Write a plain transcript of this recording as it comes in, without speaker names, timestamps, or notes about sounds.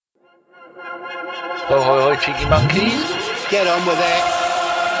Ahoy, cheeky monkeys. Get on with it.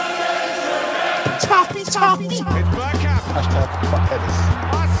 Toppy. It's Bergkamp. Hashtag fuck Ellis.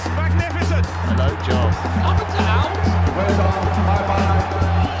 That's magnificent. Hello, John. Up and down. Well done.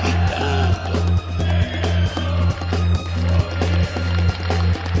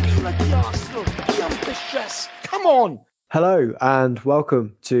 Bloody Arsenal. Be ambitious. Come on. Hello and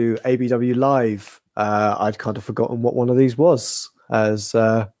welcome to ABW Live. I'd kind of forgotten what one of these was, as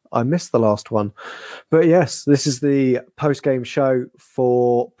I missed the last one. But yes, this is the post-game show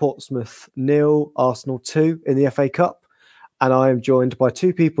for Portsmouth 0, Arsenal 2 in the FA Cup. And I am joined by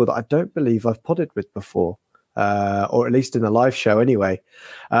two people that I don't believe I've podded with before, or at least in a live show anyway.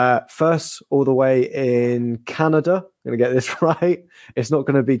 First, all the way in Canada, I'm going to get this right. It's not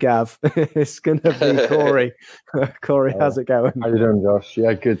going to be Gav. It's going to be Corey. Corey, how's it going? How you doing, Josh?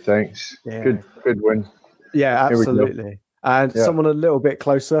 Yeah, good, thanks. Yeah. Good win. Yeah, absolutely. And someone a little bit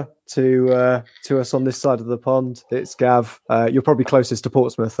closer to us on this side of the pond. It's Gav. You're probably closest to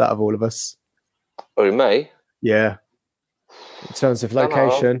Portsmouth out of all of us. Oh, me? Yeah. In terms of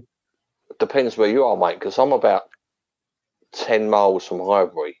location. Depends where you are, mate, because I'm about 10 miles from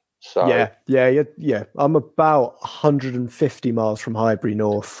Highbury. So Yeah. I'm about 150 miles from Highbury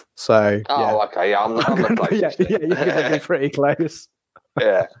North. So okay. Yeah, I'm the closest. you're going to be pretty close.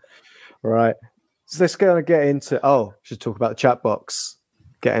 Yeah. Right. So let's go and get into. Should talk about the chat box.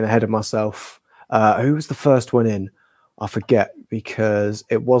 Getting ahead of myself. Who was the first one in? I forget because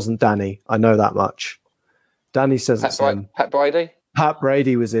it wasn't Danny. I know that much. Danny says it's him. Pat Brady? Pat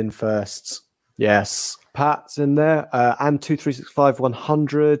Brady was in first. Yes. Pat's in there. And 2365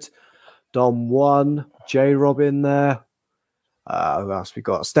 100. Dom 1. J Rob in there. Who else we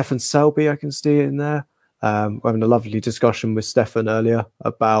got? Stefan Selby, I can see in there. We're having a lovely discussion with Stefan earlier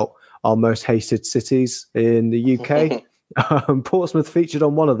about our most hated cities in the UK. Portsmouth featured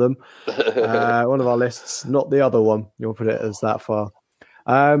on one of them, one of our lists, not the other one. You'll put it as that far.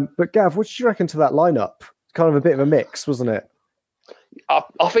 But Gav, what did you reckon to that lineup? Kind of a bit of a mix, wasn't it?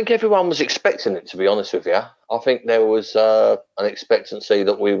 I think everyone was expecting it, to be honest with you. I think there was an expectancy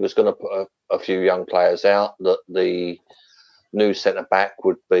that we was going to put a few young players out, that the new centre-back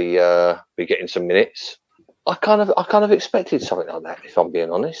would be getting some minutes. I kind of expected something like that, if I'm being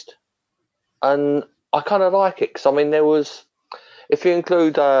honest. And I kind of like it because, I mean, there was, if you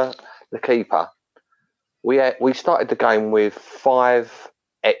include the keeper, we started the game with 5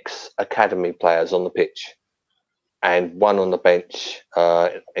 ex-academy players on the pitch and 1 on the bench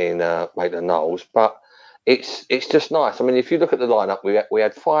in Maitland-Knowles. But it's just nice. I mean, if you look at the lineup, we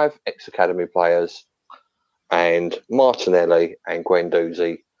had 5 ex-academy players and Martinelli and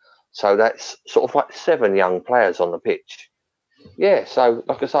Guendouzi. So that's sort of like 7 young players on the pitch. Yeah, so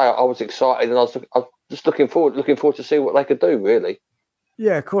like I say, I was excited and I was just looking forward to see what they could do, really.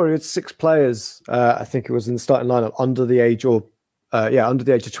 Yeah, Corey, it's 6 players. I think it was in the starting lineup under the age of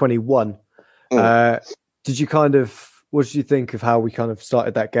 21. Did you what did you think of how we kind of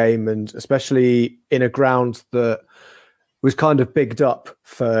started that game, and especially in a ground that was kind of bigged up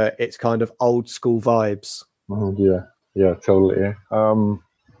for its kind of old school vibes? Yeah, totally.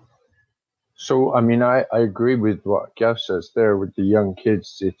 So, I mean, I agree with what Gav says there with the young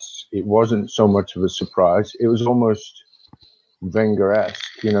kids. It wasn't so much of a surprise. It was almost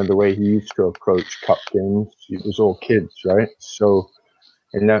Wenger-esque, the way he used to approach cup games. It was all kids, right? So,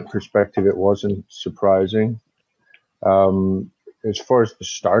 in that perspective, it wasn't surprising. As far as the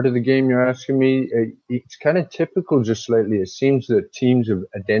start of the game, you're asking me, it's kind of typical just lately. It seems that teams have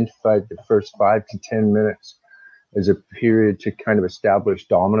identified the first 5 to 10 minutes as a period to kind of establish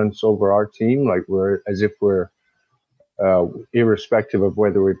dominance over our team, like we're irrespective of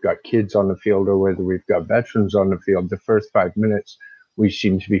whether we've got kids on the field or whether we've got veterans on the field, the first 5 minutes we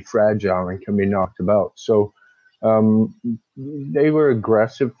seem to be fragile and can be knocked about. So they were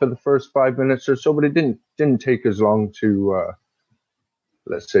aggressive for the first 5 minutes or so, but it didn't take as long to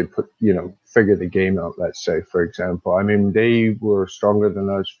let's say figure the game out. Let's say, for example, I mean, they were stronger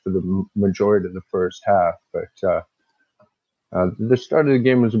than us for the majority of the first half, but the start of the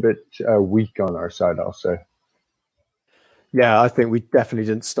game was a bit weak on our side, I'll say. Yeah, I think we definitely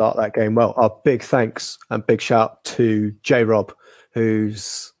didn't start that game well. Our big thanks and big shout to J Rob,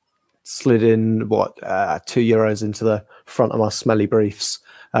 who's slid in €2 into the front of my smelly briefs.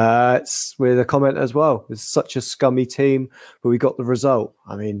 It's with a comment as well. It's such a scummy team, but we got the result.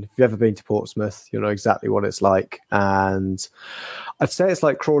 I mean, if you've ever been to Portsmouth, you'll know exactly what it's like. And I'd say it's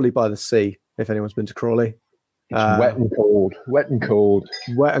like Crawley by the sea, if anyone's been to Crawley. It's wet and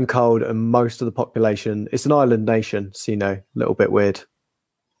cold. And most of the population, it's an island nation, so, a little bit weird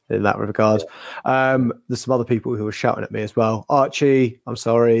in that regard. There's some other people who were shouting at me as well. Archie, I'm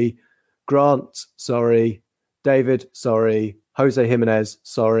sorry. Grant, sorry. David, sorry. Jose Jimenez,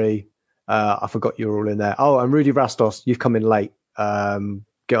 sorry. I forgot you were all in there. Oh, and Rudy Rastos, you've come in late.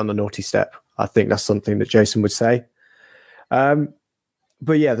 Get on the naughty step. I think that's something that Jason would say.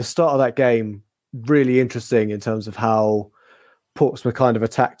 But yeah, the start of that game, really interesting in terms of how Portsmouth kind of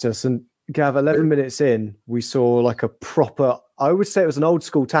attacked us. And Gav, 11 minutes in, we saw like a proper, I would say it was an old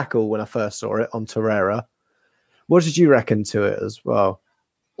school tackle when I first saw it on Torreira. What did you reckon to it as well?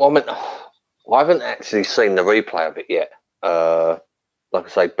 Well, I mean, I haven't actually seen the replay of it yet. Like I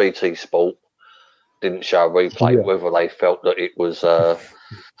say, BT Sport didn't show a replay. Whether they felt that it was a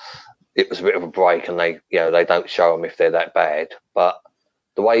bit of a break, and they don't show them if they're that bad. But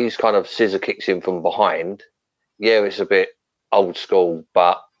the way he's kind of scissor kicks him from behind, it's a bit old school.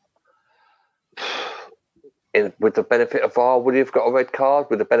 But with the benefit of VAR, would he have got a red card?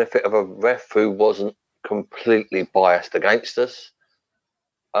 With the benefit of a ref who wasn't completely biased against us?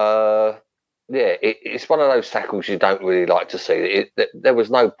 It's one of those tackles you don't really like to see. There was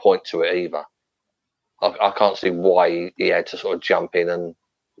no point to it either. I can't see why he had to sort of jump in and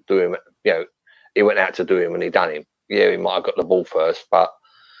do him. He went out to do him and he done him. Yeah, he might have got the ball first, but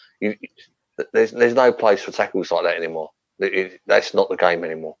there's no place for tackles like that anymore. That's not the game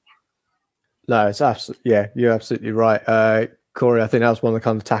anymore. No, it's absolutely, you're absolutely right. Corey, I think that was one of the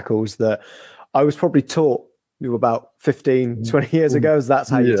kind of tackles that I was probably taught about 15, 20 years ago, as that's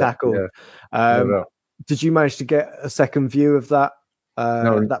how you tackle. No. Did you manage to get a second view of that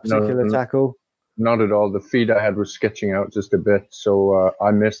that particular tackle? Not at all. The feed I had was sketching out just a bit, so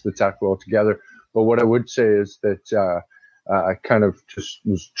I missed the tackle altogether. But what I would say is that I kind of just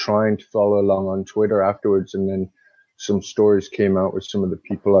was trying to follow along on Twitter afterwards, and then some stories came out with some of the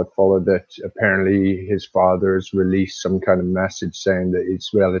people I followed that apparently his father's released some kind of message saying that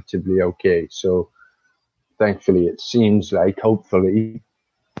it's relatively okay. So thankfully, it seems like hopefully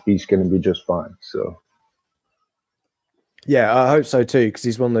he's going to be just fine. So. Yeah, I hope so too, because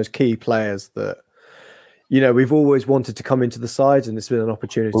he's one of those key players that, we've always wanted to come into the side, and it's been an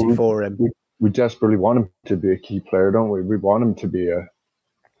opportunity for him. We desperately want him to be a key player, don't we? We want him to be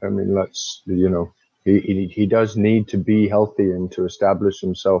he does need to be healthy and to establish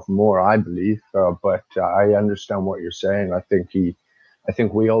himself more, I believe. But I understand what you're saying. I think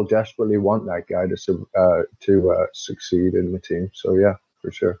we all desperately want that guy to succeed in the team. So yeah,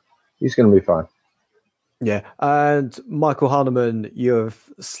 for sure, he's going to be fine. Yeah, and Michael Hahnemann, you have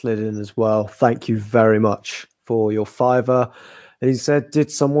slid in as well. Thank you very much for your $5. And he said, did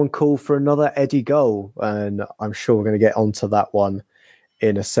someone call for another Eddie goal? And I'm sure we're going to get onto that one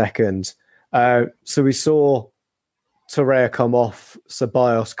in a second. So we saw Torreira come off,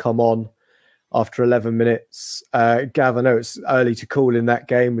 Ceballos come on after 11 minutes. Gav, I know it's early to call in that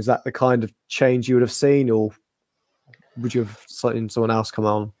game. Was that the kind of change you would have seen, or would you have seen someone else come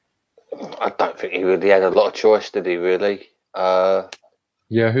on? I don't think he really had a lot of choice, did he? Really? Who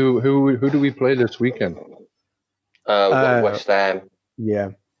do we play this weekend? West Ham. Yeah.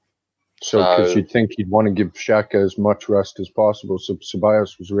 So, because you'd think he'd want to give Xhaka as much rest as possible. So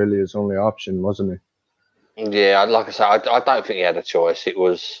Ceballos was really his only option, wasn't he? Yeah, like I say, I don't think he had a choice. It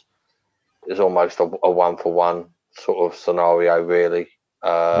was almost a 1-for-1 sort of scenario, really.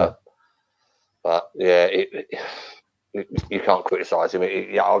 But yeah, you can't criticise him.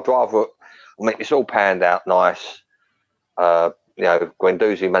 I'd rather. I mean, it's all panned out nice.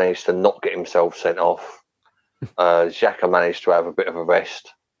 Guendouzi managed to not get himself sent off. Xhaka managed to have a bit of a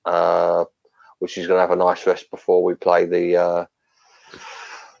rest, which he's going to have a nice rest before we play the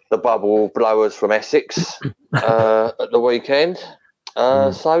bubble blowers from Essex at the weekend. It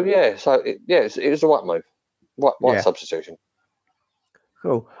was a right move, right substitution.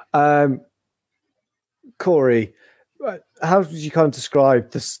 Cool. Corey, how would you kind of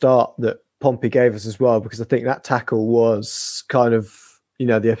describe the start that Pompey gave us as well? Because I think that tackle was kind of,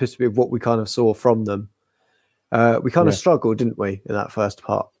 the epitome of what we kind of saw from them. We kind of struggled, didn't we, in that first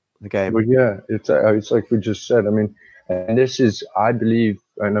part of the game? Well, yeah, it's like we just said. I mean, and this is, I believe,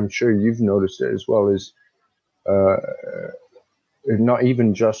 and I'm sure you've noticed it as well, is not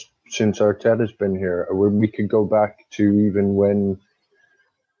even just since Arteta's been here. We could go back to even when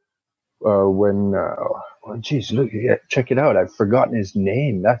check it out. I've forgotten his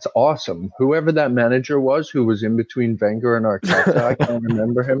name. That's awesome. Whoever that manager was who was in between Wenger and Arteta, I can't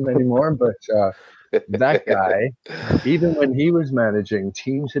remember him anymore, but that guy, even when he was managing,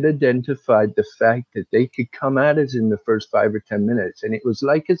 teams had identified the fact that they could come at us in the first 5 or 10 minutes. And it was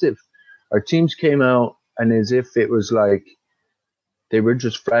like as if our teams came out and as if it was like they were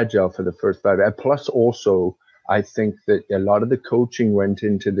just fragile for the first 5. Plus also, I think that a lot of the coaching went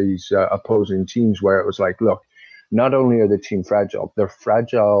into these opposing teams where it was like, look, not only are the team fragile, they're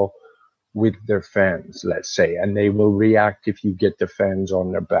fragile with their fans, let's say, and they will react if you get the fans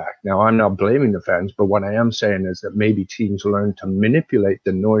on their back. Now, I'm not blaming the fans, but what I am saying is that maybe teams learn to manipulate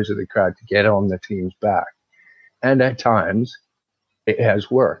the noise of the crowd to get on the team's back. And at times, it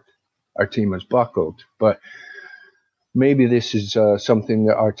has worked. Our team has buckled, but maybe this is something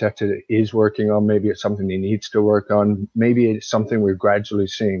that Arteta is working on. Maybe it's something he needs to work on. Maybe it's something we're gradually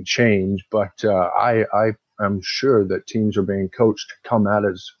seeing change, but I'm sure that teams are being coached to come at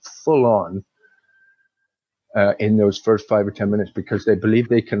us full on in those first 5 or 10 minutes because they believe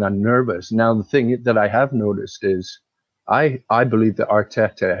they can unnerve us. Now, the thing that I have noticed is I believe that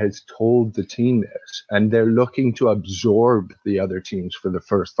Arteta has told the team this, and they're looking to absorb the other teams for the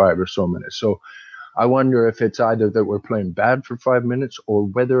first 5 or so minutes. So I wonder if it's either that we're playing bad for 5 minutes or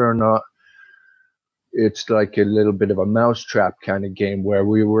whether or not it's like a little bit of a mousetrap kind of game where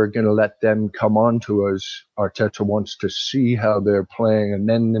we were going to let them come on to us. Arteta wants to see how they're playing, and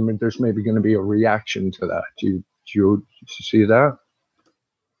then there's maybe going to be a reaction to that. Do you see that?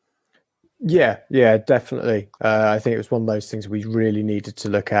 Yeah, definitely. I think it was one of those things we really needed to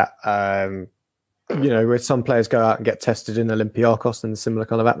look at. Where some players go out and get tested in Olympiacos in a similar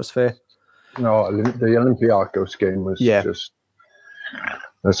kind of atmosphere. No, the Olympiacos game was just...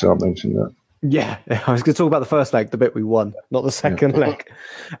 Let's not mention that. Yeah, I was going to talk about the first leg, the bit we won, not the second leg.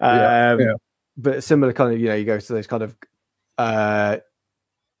 But similar kind of, you go to those kind of that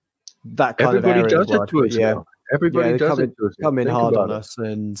kind Everybody of area. Does it to us, yeah. Everybody does it to us. Come in hard on us,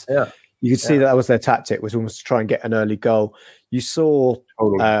 and you could see that was their tactic, was almost to try and get an early goal. You saw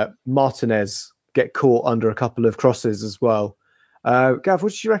Martinez get caught under a couple of crosses as well. Gav,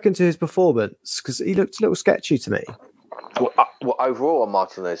 what did you reckon to his performance? Because he looked a little sketchy to me. What overall on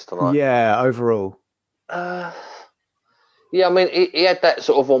Martinez tonight? Yeah, overall. I mean, he had that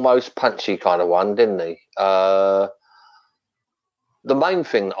sort of almost punchy kind of one, didn't he? The main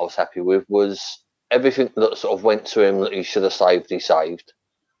thing that I was happy with was everything that sort of went to him that he should have saved, he saved.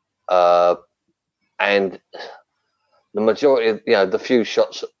 And the majority of, the few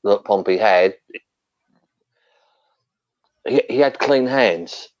shots that Pompey had, he had clean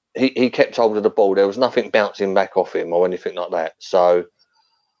hands. He kept hold of the ball. There was nothing bouncing back off him or anything like that. So,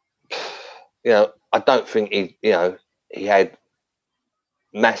 I don't think he had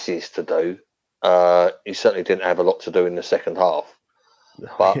masses to do. He certainly didn't have a lot to do in the second half.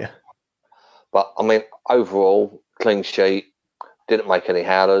 But I mean, overall, clean sheet, didn't make any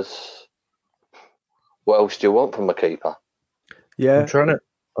howlers. What else do you want from a keeper? Yeah, I'm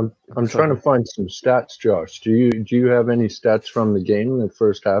trying to find some stats, Josh. Do you have any stats from the game in the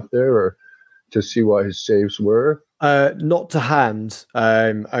first half there, or to see what his saves were? Not to hand,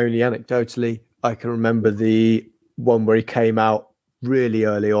 only anecdotally. I can remember the one where he came out really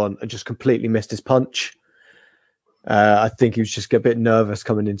early on and just completely missed his punch. I think he was just a bit nervous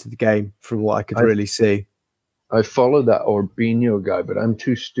coming into the game from what I could really see. I follow that Orbino guy, but I'm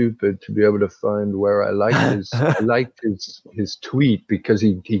too stupid to be able to find where I liked his tweet, because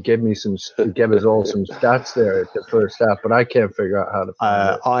he gave us all some stats there at the first half, but I can't figure out how to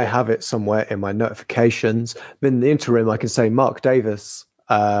find it. I have it somewhere in my notifications. In the interim, I can say Mark Davis,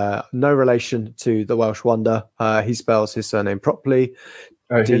 no relation to the Welsh wonder. He spells his surname properly.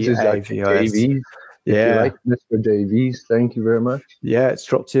 His is actually Davies. If you like Mr. Davies, thank you very much. Yeah, it's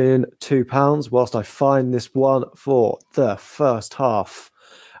dropped in £2 whilst I find this one for the first half.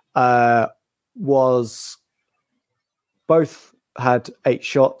 Was both had 8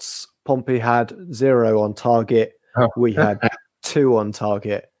 shots. Pompey had 0 on target. We had 2 on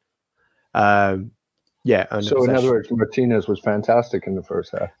target. So in other words, Martinez was fantastic in the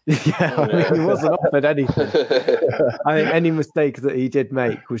first half. He wasn't offered anything. I think any mistake that he did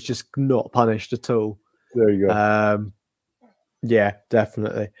make was just not punished at all. There you go. Yeah,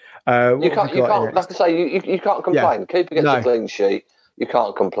 definitely. You can't. Like I say, you can't complain. Keeper gets a clean sheet. You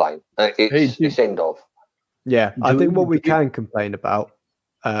can't complain. It's end of. Yeah, I think what we can complain about,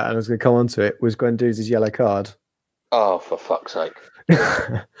 and I was going to come on to it, was Guendouzi's yellow card. Oh, for fuck's sake.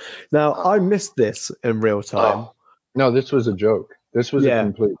 Now, I missed this in real time. No, this was a joke. This was a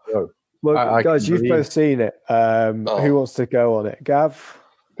complete joke. Well, guys, you've both seen it. Who wants to go on it? Gav?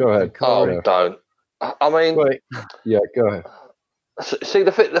 Go ahead. Don't. I mean... Wait. Yeah, go ahead. See,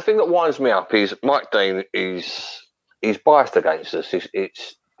 the thing that winds me up is Mike Dean he's biased against us.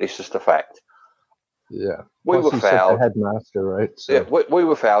 It's just a fact. Yeah. We were fouled. The headmaster, right? So. Yeah, we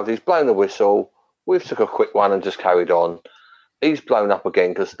were fouled. He's blown the whistle. We've took a quick one and just carried on. He's blown up again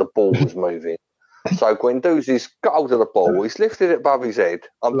because the ball was moving. So Guendouzi's got hold of the ball. He's lifted it above his head.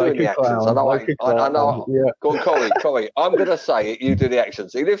 I'm doing the actions. I know. Yeah. Go on, Corey. I'm going to say it. You do the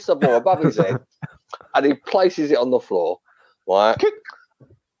actions. He lifts the ball above his head and he places it on the floor. Right?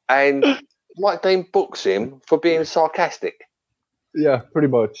 and Mike Dean books him for being sarcastic. Yeah, pretty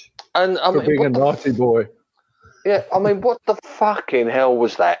much. And I For mean, being a naughty boy. yeah, I mean, what the fucking hell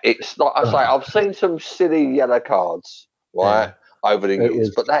was that? It's like I say, I've seen some silly yellow cards, right, over the It years,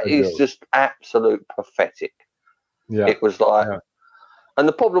 was but that a is joke. just absolute pathetic. Yeah. It was like, Yeah. and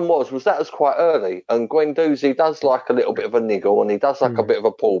the problem was that was quite early, and Guendouzi does like a little bit of a niggle, and he does like a bit of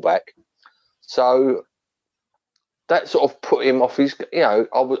a pullback, so that sort of put him off his. You know,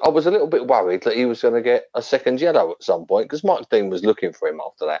 I was a little bit worried that he was going to get a second yellow at some point because Mike Dean was looking for him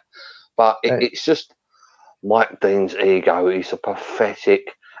after that, but it's just. Mike Dean's ego. He's a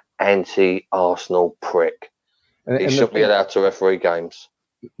pathetic anti-Arsenal prick. He shouldn't be allowed to referee games.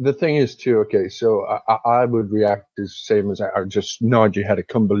 The thing is, too, okay, so I would react the same as I just nod your head, I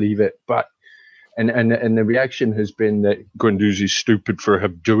couldn't believe it. But and the reaction has been that Guendouzi's stupid for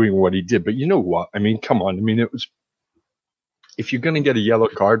him doing what he did. But you know what? I mean, come on. I mean, it was, if you're going to get a yellow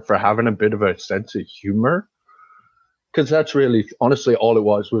card for having a bit of a sense of humor, because that's really, honestly, all it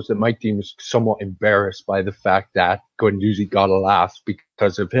was that Mike Dean was somewhat embarrassed by the fact that Guendouzi got a laugh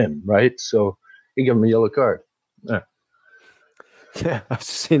because of him, right? So he gave him a yellow card. Yeah. Yeah, I've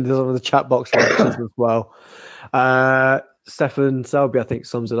seen some of the chat box reactions as well. Stefan Selby, I think,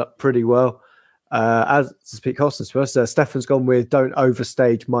 sums it up pretty well. As to speak Holston to us, Stefan's gone with don't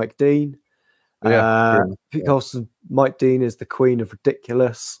overstage Mike Dean. Pete Holston, Mike Dean is the queen of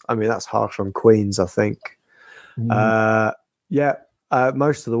ridiculous. I mean, that's harsh on queens, I think. Most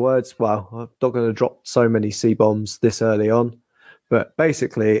of the words, well, I'm not going to drop so many C-bombs this early on, but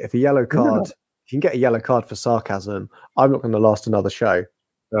basically, if a yellow card, if you can get a yellow card for sarcasm, I'm not going to last another show.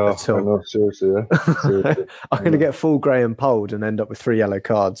 Oh, I know, seriously. Yeah. Seriously. I'm going to get full Graham polled and end up with 3 yellow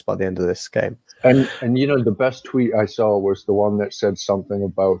cards by the end of this game. And you know, the best tweet I saw was the one that said something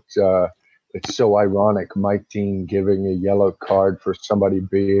about it's so ironic Mike Dean giving a yellow card for somebody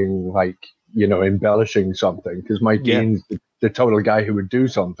being like, you know, embellishing something, because Mike Dean's the total guy who would do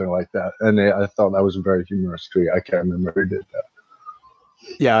something like that. And I thought that was a very humorous tweet. I can't remember who did that.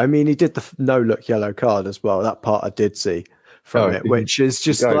 Yeah, I mean, he did the no-look yellow card as well. That part I did see from it, which is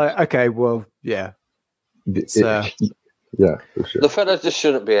just like, okay, well, yeah. It's, yeah, for sure. The fella just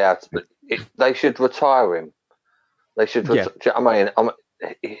shouldn't be out. They should retire him. They should. I mean,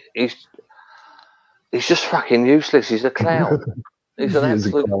 he's just fucking useless. He's a clown. He's an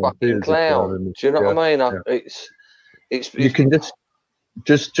absolute fucking clown. Do you know what I mean? It's you can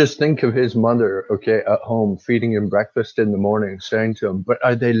just think of his mother, okay, at home feeding him breakfast in the morning, saying to him, "But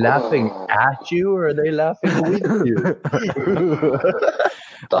are they laughing at you or are they laughing with you?"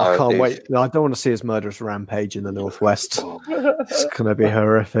 I can't wait. No, I don't want to see his murderous rampage in the Northwest. It's going to be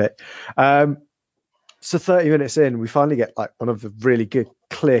horrific. So 30 minutes in, we finally get like one of the really good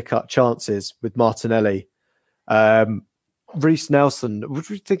clear-cut chances with Martinelli. Reece Nelson, what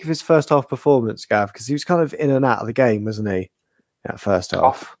do you think of his first half performance, Gav? Because he was kind of in and out of the game, wasn't he? That first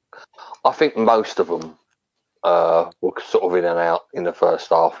half. I think most of them were sort of in and out in the first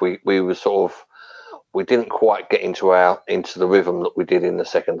half. We were sort of, we didn't quite get into the rhythm that we did in the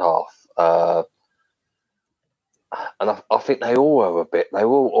second half. And I think they all were a bit. They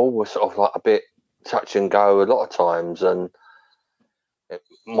were all sort of like a bit touch and go a lot of times, and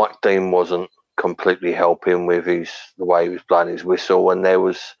Mike Dean wasn't completely helping with the way he was blowing his whistle, and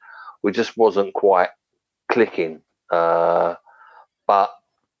we just wasn't quite clicking. But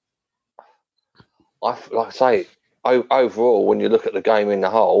like I say, overall, when you look at the game in the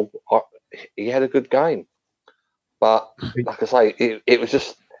whole, he had a good game. But like I say, it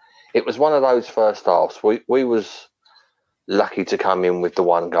was one of those first halves. We was lucky to come in with the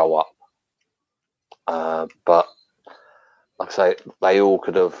one goal up. But like I say, they all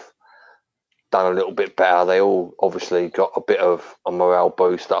could have done a little bit better. They all obviously got a bit of a morale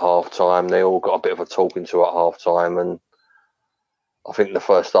boost at half time. They all got a bit of a talking to at half time, and I think the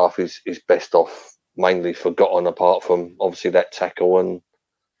first half is best off mainly forgotten, apart from obviously that tackle and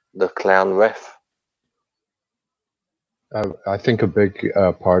the clown ref. I think a big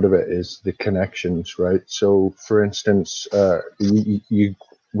part of it is the connections, right? So, for instance, you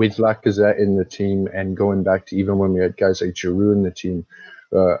with Lacazette in the team, and going back to even when we had guys like Giroud in the team,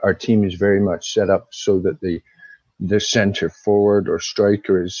 our team is very much set up so that the center forward or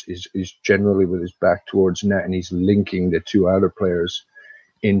striker is generally with his back towards net, and he's linking the two outer players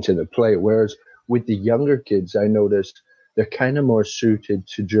into the play. Whereas with the younger kids, I noticed they're kind of more suited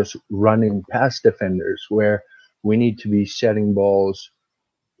to just running past defenders, where we need to be setting balls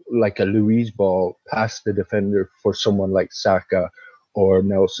like a Louise ball past the defender for someone like Saka or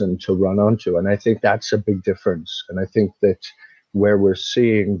Nelson to run onto. And I think that's a big difference. And I think that where we're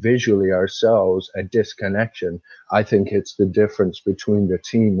seeing visually ourselves a disconnection. I think it's the difference between the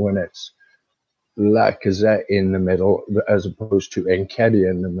team when it's Lacazette in the middle as opposed to Nketiah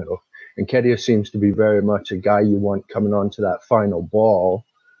in the middle. Nketiah seems to be very much a guy you want coming onto that final ball,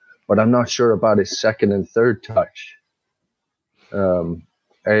 but I'm not sure about his second and third touch.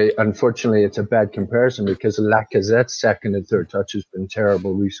 Unfortunately, it's a bad comparison because Lacazette's second and third touch has been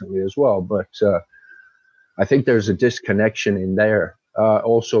terrible recently as well. But I think there's a disconnection in there.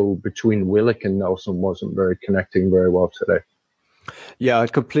 Also, between Willock and Nelson wasn't connecting very well today. Yeah,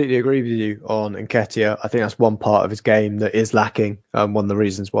 I'd completely agree with you on Nketiah. I think that's one part of his game that is lacking. One of the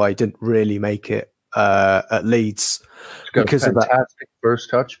reasons why he didn't really make it at Leeds. He's got because a of that. fantastic first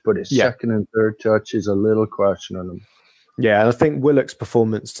touch, but his second and third touch is a little question on him. Yeah, and I think Willock's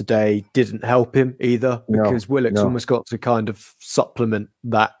performance today didn't help him either, because Willock's almost got to kind of supplement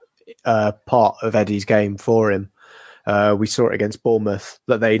that part of Eddie's game for him. We saw it against Bournemouth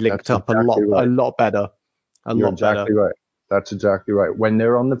that they linked up a lot better. You're exactly right. That's exactly right. When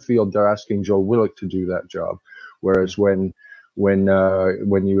they're on the field, they're asking Joe Willock to do that job, whereas when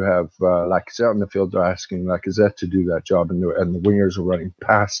you have Lacazette on the field, they're asking Lacazette to do that job, and the wingers are running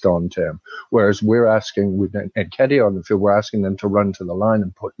past onto him. Whereas we're asking, with Nketiah on the field, we're asking them to run to the line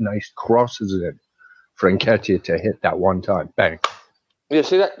and put nice crosses in for Nketiah to hit that one time. Bang. Yeah,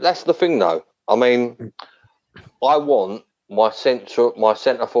 see, that's the thing, though. I mean, I want my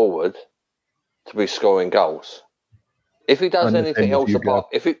centre forward to be scoring goals. If he does anything else apart,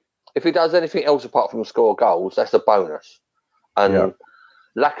 if he does anything else apart from score goals, that's a bonus. And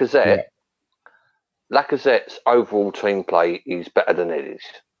Lacazette's overall team play is better than Eddie's.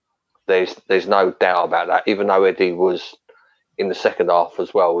 There's no doubt about that. Even though Eddie was in the second half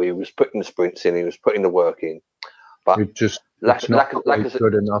as well, he was putting the sprints in, he was putting the work in. But it's not quite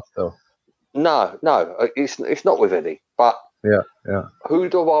good enough, though. No, it's not with Eddie. But who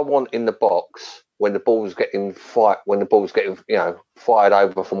do I want in the box when the ball's getting fired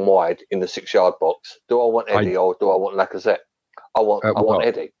over from wide in the 6-yard box? Do I want Eddie or do I want Lacazette? I want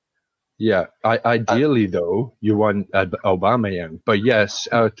Eddie. Yeah, ideally though, you want Aubameyang. But yes,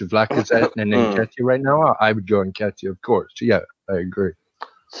 out of Lacazette and Nketiah right now, I would go Nketiah, of course. Yeah, I agree.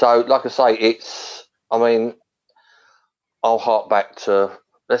 So, like I say, I'll hark back to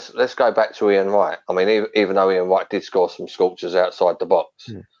let's go back to Ian Wright. I mean, even though Ian Wright did score some scorchers outside the box,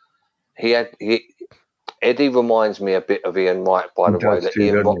 Eddie reminds me a bit of Ian Wright by the way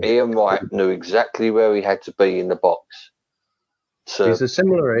that Ian Wright knew exactly where he had to be in the box. He's a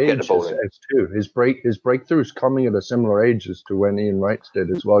similar age as too. His breakthroughs coming at a similar age as to when Ian Wright did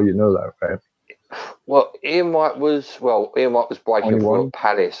as well. You know that, right? Well, Ian Wright was breaking through at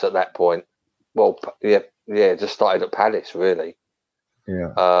Palace at that point. Well, just started at Palace really.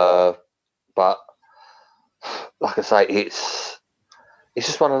 Yeah. But like I say, it's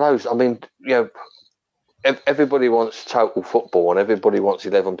just one of those. I mean, everybody wants total football, and everybody wants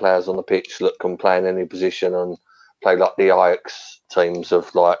 11 players on the pitch that can play in any position and play like the Ajax teams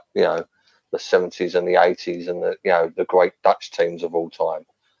of the 70s and the 80s and the great Dutch teams of all time.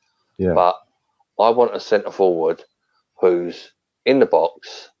 Yeah. But I want a centre forward who's in the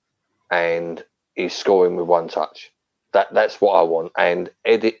box and is scoring with one touch. That's what I want, and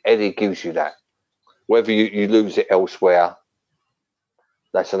Eddie gives you that. Whether you lose it elsewhere,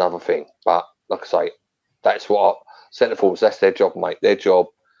 that's another thing. But like I say, that's what centre forwards. That's their job, mate. Their job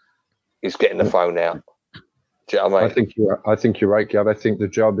is getting the phone out. Do you know what I mean? I think you're right, Gav. I think the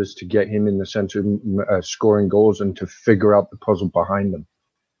job is to get him in the centre, scoring goals, and to figure out the puzzle behind them.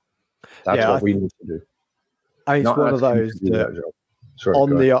 That's what we need to do. I think it's one of those that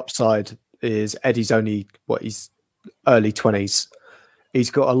on the upside is Eddie's only he's early 20s.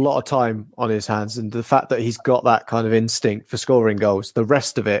 He's got a lot of time on his hands, and the fact that he's got that kind of instinct for scoring goals, the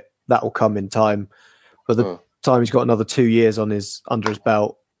rest of it that will come in time. But the time he's got another 2 years under his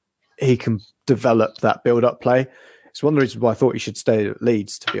belt, he can develop that build-up play. It's one of the reasons why I thought he should stay at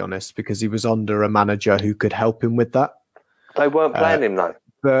Leeds, to be honest, because he was under a manager who could help him with that. They weren't playing him though.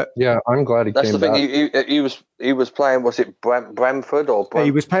 But yeah, I'm glad he came back. That's the thing. He was playing. Was it Bamford or?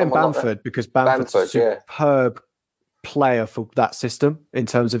 He was playing Bamford because Bamford's a superb player for that system in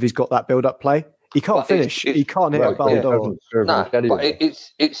terms of he's got that build-up play. He can't finish. He can't hit a Ballon d'Or. No, but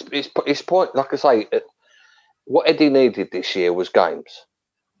it's point. Like I say, what Eddie needed this year was games.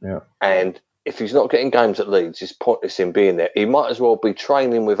 Yeah. And if he's not getting games at Leeds, it's pointless in being there. He might as well be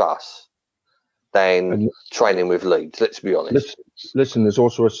training with us than training with Leeds. Let's be honest. Listen, there's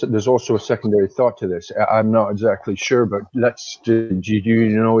also a secondary thought to this. I'm not exactly sure, but do you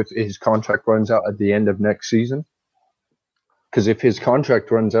know if his contract runs out at the end of next season? Because if his contract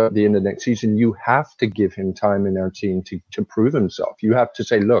runs out at the end of next season, you have to give him time in our team to prove himself. You have to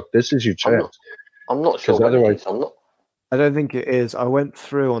say, look, this is your chance. I'm not sure. Otherwise, I'm not. I don't think it is. I went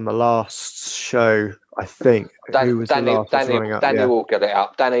through on the last show, I think, who was the last that's running up. Danny will get it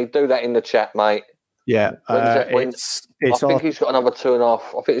up. Danny, do that in the chat, mate. Yeah, it's I think he's got another 2.5.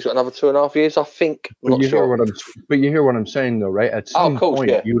 I think he's got another 2.5 years. I think. But you hear what I'm saying, though, right? At some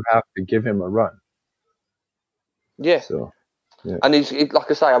point, you have to give him a run. Yeah. So, yeah. And he's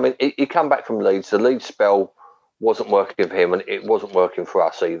like I say. I mean, he come back from Leeds. The Leeds spell wasn't working for him, and it wasn't working for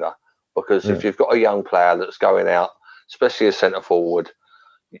us either. Because if you've got a young player that's going out, especially a centre forward,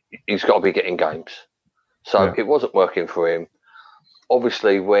 he's got to be getting games. So it wasn't working for him.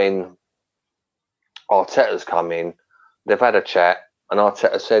 Obviously, when Arteta's come in, they've had a chat, and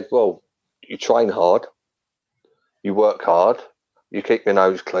Arteta said, well, you train hard, you work hard, you keep your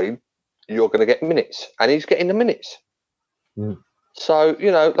nose clean, you're going to get minutes. And he's getting the minutes. So,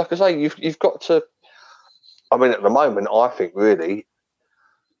 like I say, you've got to... I mean, at the moment, I think, really,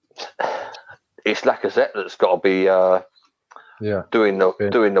 it's Lacazette that's got to be doing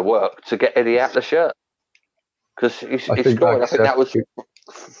the work to get Eddie out the shirt. Because he's scoring. I think that was...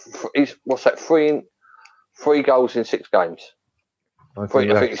 what's that? 3 goals in 6 games. I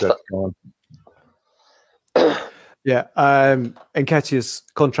think he's gone. Yeah, Nketiah's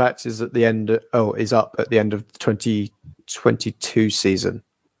contract is at the end. Is up at the end of the 2022 season.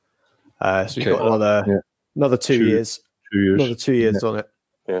 So we've got another 2 years. 2 years. Another 2 years on it.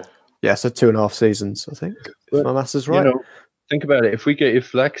 Yeah. So 2.5 seasons, I think. If my maths is right. Think about it. If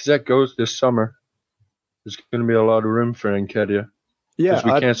Lacazette goes this summer, there's going to be a lot of room for Nketiah. Yeah, because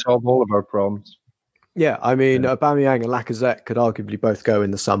we can't solve all of our problems. Yeah, I mean, Aubameyang and Lacazette could arguably both go in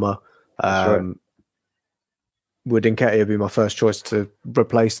the summer. That's right. Would Nketiah be my first choice to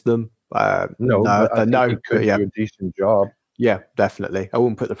replace them? No, but I think he could do a decent job. Yeah, definitely. I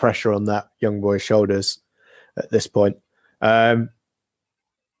wouldn't put the pressure on that young boy's shoulders at this point.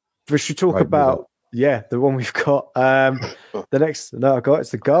 We should talk about the one we've got. The next, I got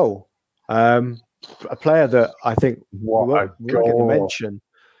it's the goal. A player that I think we're going to mention.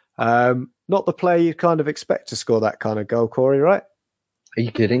 Not the player you kind of expect to score that kind of goal, Corey, right? Are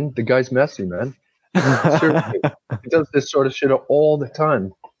you kidding? The guy's messy, man. Seriously. He does this sort of shit all the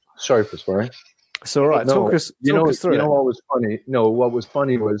time. Sorry for swearing. It's all right. Talk us through it. You know what was funny? No, what was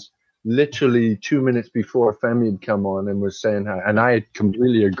funny was literally 2 minutes before Femi had come on and was saying how, and I had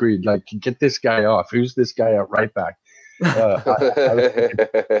completely agreed, like, get this guy off. Who's this guy at right back? I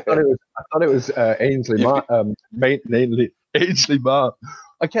thought it was Ainsley Ma.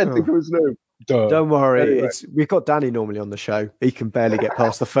 I can't think of his name. Don't worry. Anyway. We've got Danny normally on the show. He can barely get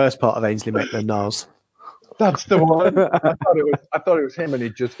past the first part of Ainsley Maitland-Niles. That's the one. I thought it was him, and he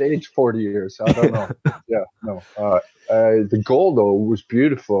just aged 40 years. I don't know. The goal though was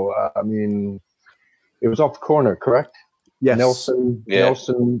beautiful. I mean, it was off the corner, correct? Yes.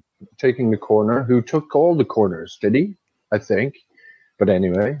 Nelson taking the corner. Who took all the corners? Did he? I think. But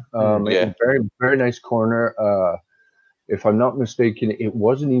anyway, very very nice corner. If I'm not mistaken, it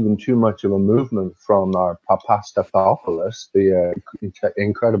wasn't even too much of a movement from our Papastathopoulos, the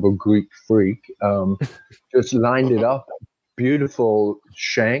incredible Greek freak. Just lined it up, beautiful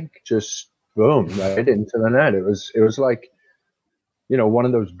shank, just boom, right into the net. It was like, one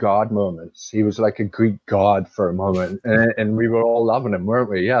of those God moments. He was like a Greek god for a moment, and we were all loving him, weren't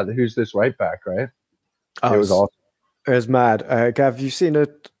we? Yeah, who's this right back, right? It was awesome. It was mad. Gav, you've seen a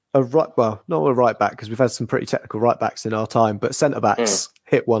right, well, not a right back because we've had some pretty technical right backs in our time, but centre backs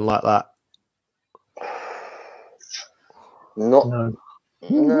hit one like that. No.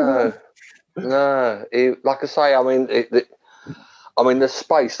 Like I say, I mean, the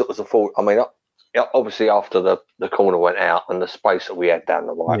space that was afforded. I mean, obviously after the corner went out and the space that we had down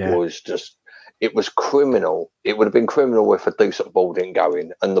the right was just, it was criminal. It would have been criminal if a decent ball didn't go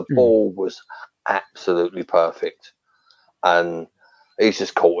in, and the ball was absolutely perfect. And he's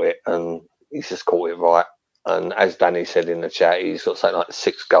just caught it right. And as Danny said in the chat, he's got something like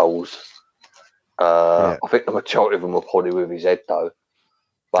 6 goals. I think the majority of them were probably with his head, though.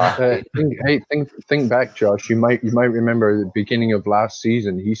 But think back, Josh. You might remember at the beginning of last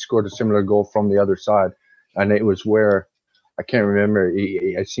season, he scored a similar goal from the other side, and it was where I can't remember.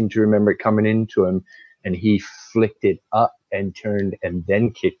 I seem to remember it coming into him, and he flicked it up and turned and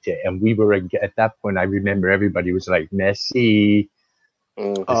then kicked it. And we were at that point. I remember everybody was like Messi.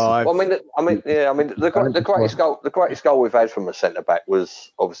 The greatest goal we've had from a centre back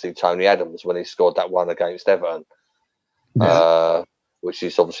was obviously Tony Adams when he scored that one against Everton, which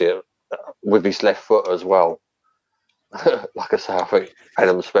is obviously with his left foot as well. like I say, I think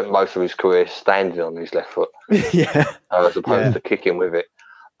Adam spent most of his career standing on his left foot Yeah. as opposed to kicking with it.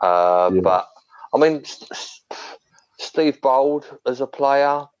 But I mean, Steve Bold as a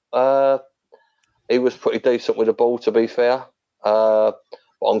player, he was pretty decent with the ball, to be fair. But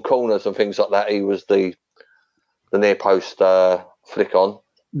on corners and things like that, he was the near post flick on,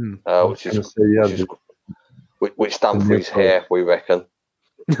 which done for his hair, we reckon.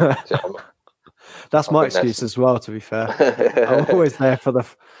 That's my excuse as well, to be fair. I'm always there for the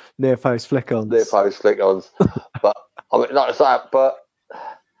near post flick-ons. Near post flick-ons. But, I mean, like that, but,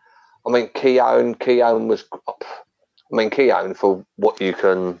 I mean, Keown was... I mean, Keown, for what you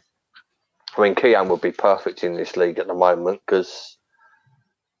can... I mean, Keown would be perfect in this league at the moment because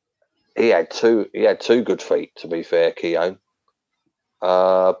he had two good feet, to be fair, Keown.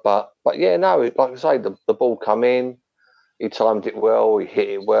 But yeah, no, like I say, the ball come in, he timed it well, he hit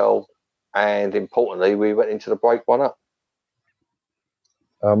it well, and importantly, we went into the break 1-up.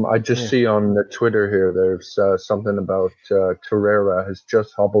 I just see on the Twitter here, there's something about Torreira has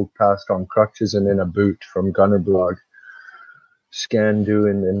just hobbled past on crutches and in a boot from Gunnerblog. Scan due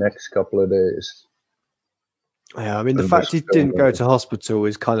in the next couple of days. Yeah, I mean, the fact he didn't go to hospital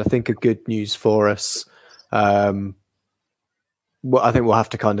is kind of, good news for us. Well, I think we'll have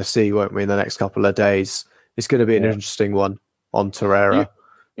to kind of see, won't we, in the next couple of days. It's going to be an interesting one on Torreira.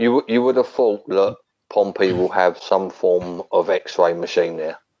 You would have thought that Pompey will have some form of X-ray machine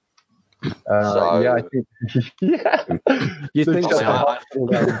there. Yeah, I think. Yeah, you think so?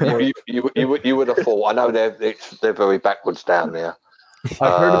 You would have thought. I know they're very backwards down there.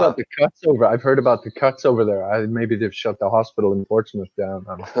 I've heard about the cuts over. I've heard about the cuts over there. Maybe they've shut the hospital in Portsmouth down.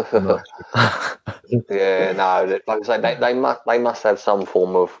 I'm not sure. Yeah, no. Like I say, they must have some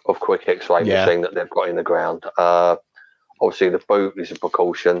form of quick X-ray machine that they've got in the ground. Obviously, the boot is a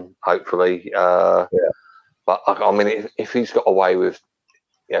precaution. Hopefully, but I mean, if he's got away with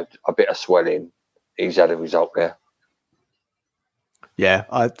a bit of swelling, he's had a result there. Yeah,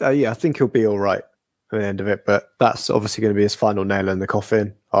 I think he'll be all right at the end of it, but that's obviously going to be his final nail in the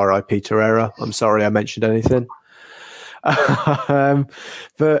coffin. R.I.P. Torreira. I'm sorry I mentioned anything.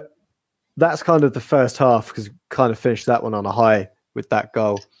 But that's kind of the first half, because we kind of finished that one on a high with that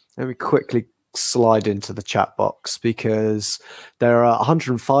goal. Let me quickly slide into the chat box, because there are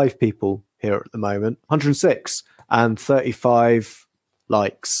 105 people here at the moment, 106, and 35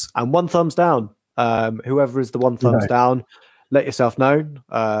 likes, and 1 thumbs down. Whoever is the 1 thumbs down, let yourself known.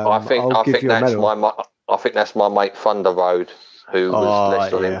 I think that's my mate Thunder Road, who was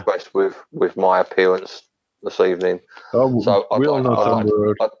less than impressed with my appearance this evening. So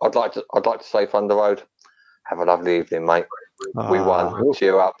I'd like to say, Thunder Road, have a lovely evening, mate. We won.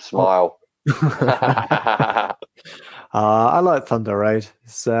 Cheer up, smile. I like Thunder Road.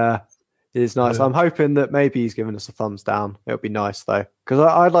 It's nice. I'm hoping that maybe he's giving us a thumbs down. It'll be nice though, because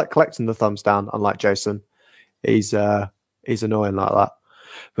I like collecting the thumbs down. Unlike Jason, he's annoying like that.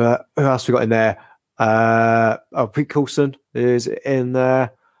 But who else we got in there? Pete Coulson is in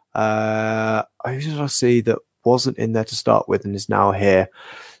there. Who did I see that wasn't in there to start with and is now here?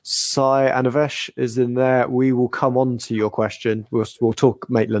 Sai Anavesh is in there. We will come on to your question. We'll talk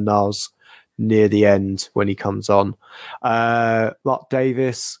Maitland-Niles near the end when he comes on. Mark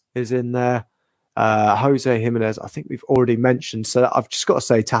Davis is in there. Jose Jimenez, I think we've already mentioned. So I've just got to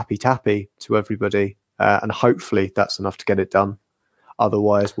say tappy to everybody. And hopefully that's enough to get it done.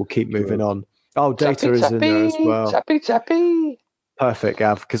 Otherwise, we'll keep moving on. Oh, Data is in there as well. Tappy. Perfect,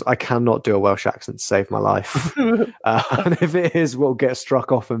 Gav, because I cannot do a Welsh accent to save my life. And if it is, we'll get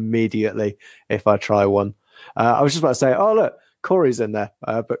struck off immediately if I try one. I was just about to say, oh, look, Corey's in there,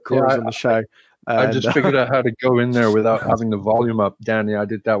 but Corey's on the show. I just figured out how to go in there without having the volume up. Danny, I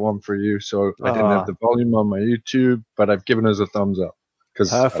did that one for you, so I didn't have the volume on my YouTube, but I've given us a thumbs up.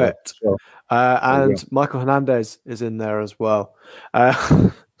 Perfect. And Michael Hernandez is in there as well.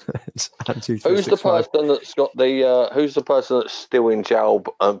 Who's the person that's got the? Who's the person that's still in jail,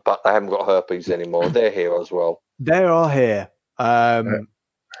 but they haven't got herpes anymore? They're here as well. They are here.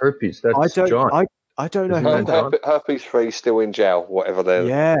 Herpes. That's John. I don't know who herpes free, still in jail. Whatever they're.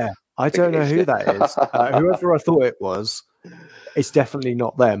 Yeah, I don't know who that is. Whoever I thought it was, it's definitely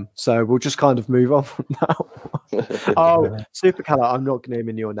not them. So we'll just kind of move on from now. Oh, Supercala, I'm not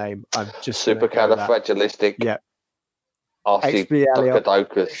naming your name. I'm just Supercalifragilistic. Yeah.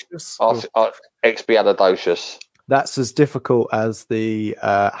 Expialidocious. That's as difficult as the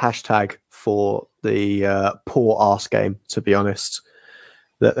hashtag for the poor arse game, to be honest.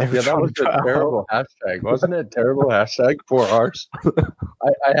 That was a terrible hashtag, wasn't it? Terrible hashtag, poor arse.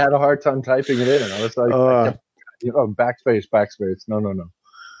 I had a hard time typing it in, and I was like, backspace. No.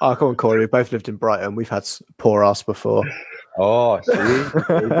 Oh, come on, Corey. We both lived in Brighton. We've had poor ass before. Oh, see,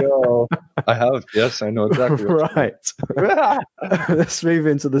 there you go. I have. Yes, I know exactly. Right. Let's move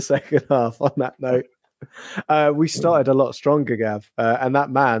into the second half on that note. We started a lot stronger, Gav. And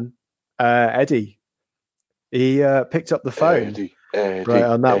that man, Eddie, he picked up the phone right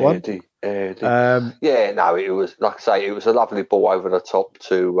on that one. Eddie. Yeah, no, it was, like I say, it was a lovely ball over the top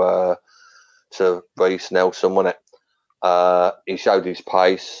to Reece Nelson, wasn't it? He showed his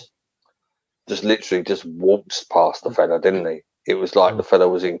pace, just literally just waltzed past the fella, didn't he? It was like the fella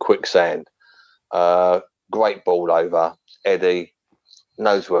was in quicksand. Great ball over. Eddie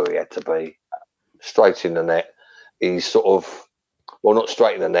knows where he had to be. Straight in the net. He's sort of, well, not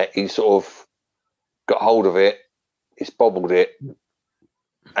straight in the net. He sort of got hold of it. He's bobbled it,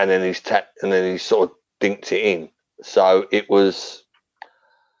 and then he's sort of dinked it in. So it was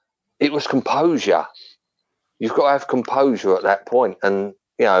composure. You've got to have composure at that point, and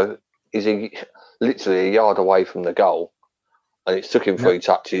you know, he's literally a yard away from the goal, and it took him 3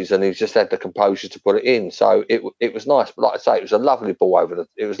 touches, and he's just had the composure to put it in. So it was nice. But like I say, it was a lovely ball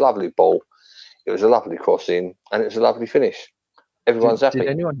it was a lovely ball. It was a lovely crossing, and it was a lovely finish. Everyone's happy.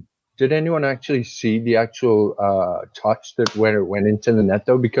 Did anyone actually see the actual touch that where it went into the net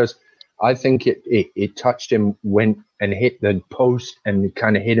though? Because I think it touched him, went and hit the post, and it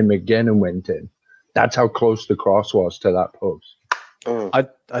kind of hit him again and went in. That's how close the cross was to that post. I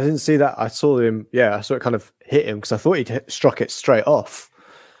didn't see that. I saw him. Yeah, I saw it kind of hit him because I thought he'd struck it straight off,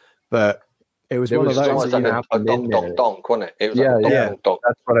 but it was one of those. It was like a donk, wasn't it? It was like donk.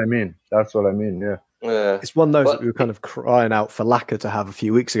 That's what I mean. Yeah. Yeah. It's one of those that we were kind of crying out for Laka to have a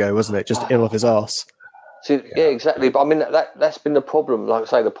few weeks ago, wasn't it? Just ill of his arse. See, yeah, exactly. But I mean, that's been the problem. Like I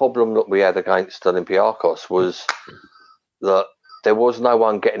say, the problem that we had against Olympiacos was that there was no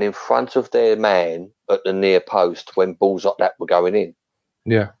one getting in front of their man at the near post when balls like that were going in.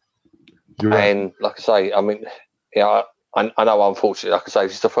 Yeah. Right. And like I say, I mean, yeah, I know, unfortunately, like I say,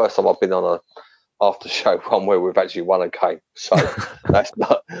 this is the first time I've been on a after show one where we've actually won a game. So that's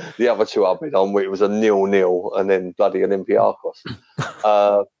not the other two I've been on where it was a 0-0 and then bloody Olympiacos.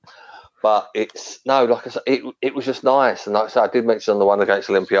 But it's like I said, it was just nice. And like I said, I did mention on the one against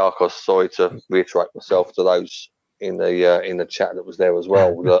Olympiacos, sorry to reiterate myself to those in the chat that was there as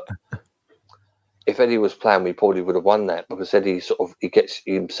well, that if Eddie was playing, we probably would have won that, because Eddie he gets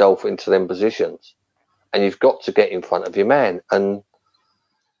himself into them positions, and you've got to get in front of your man. And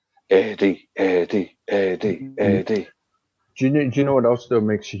Eddie. Do you know what else though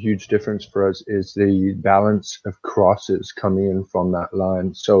makes a huge difference for us is the balance of crosses coming in from that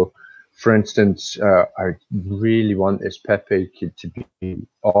line. So, for instance, I really want this Pepe kid to be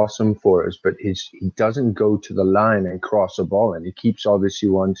awesome for us, but he doesn't go to the line and cross a ball, and he keeps obviously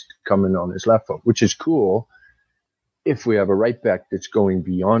wants to come in on his left foot, which is cool if we have a right back that's going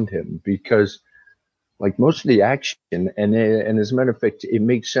beyond him, because like most of the action, and as a matter of fact, it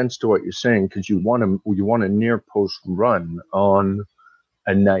makes sense to what you're saying, because you want a near post run on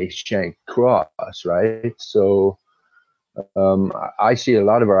a nice shank cross, right? So I see a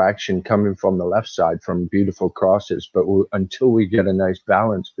lot of our action coming from the left side from beautiful crosses, but until we get a nice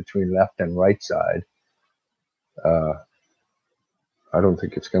balance between left and right side, I don't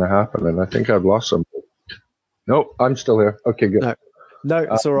think it's going to happen. And I think I've lost something. No, I'm still here. Okay, good. No,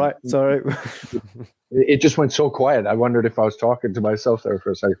 it's all right. It's all right. It just went so quiet. I wondered if I was talking to myself there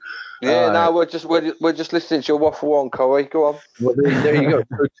for a second. Yeah, no, we're just listening to your waffle on, Corey. Go on. Well, there you go.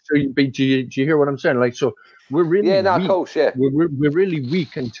 So do you hear what I'm saying? Like, so we're really weak. Of course, yeah. We're really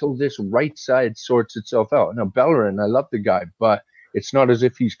weak until this right side sorts itself out. Now, Bellerin, I love the guy, but it's not as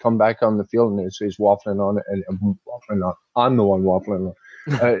if he's come back on the field and he's waffling on it and waffling on. I'm the one waffling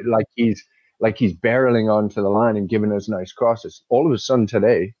on. like he's barreling onto the line and giving us nice crosses. All of a sudden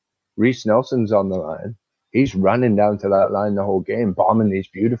today, Reece Nelson's on the line. He's running down to that line the whole game, bombing these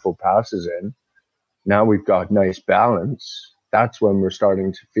beautiful passes in. Now we've got nice balance. That's when we're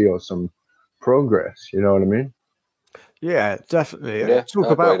starting to feel some progress. You know what I mean? Yeah, definitely. Yeah,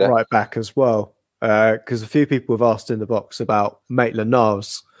 talk about right back as well, because a few people have asked in the box about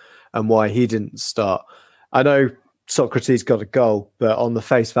Maitland-Niles and why he didn't start. I know Socrates got a goal, but on the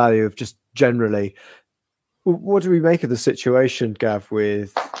face value of just generally, what do we make of the situation, Gav,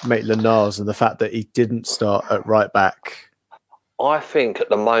 with Maitland-Niles and the fact that he didn't start at right back? I think at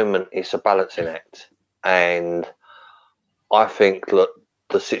the moment it's a balancing act, and I think that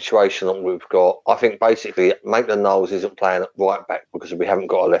the situation that we've got, I think basically Maitland-Niles isn't playing at right back because we haven't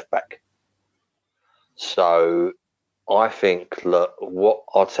got a left back. So I think that what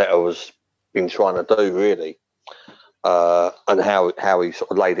Arteta has been trying to do really, and how he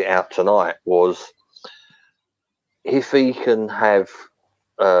sort of laid it out tonight was, if he can have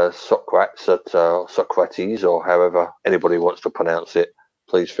Socrates, or however anybody wants to pronounce it,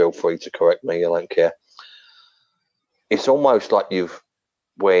 please feel free to correct me. I don't care. It's almost like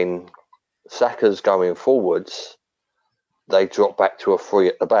when Saka's going forwards, they drop back to a 3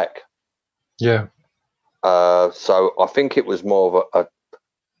 at the back. Yeah. So I think it was more of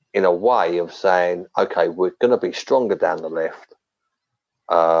in a way of saying, okay, we're going to be stronger down the left.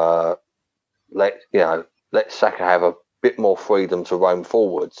 Let Saka have a bit more freedom to roam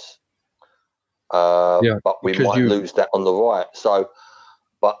forwards. But we might lose that on the right. So,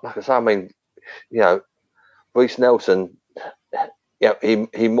 but like I say, I mean, Reece Nelson,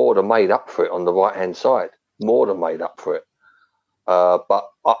 he more than made up for it on the right hand side. More than made up for it. But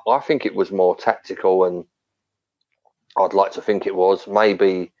I think it was more tactical, and I'd like to think it was.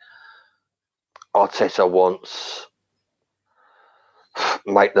 Maybe Arteta wants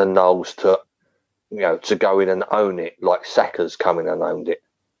Maitland-Niles to go in and own it, like Saka's come in and owned it.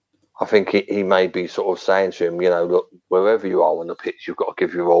 I think he may be sort of saying to him, look, wherever you are on the pitch, you've got to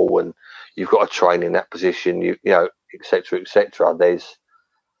give your all, and you've got to train in that position, et cetera, et cetera.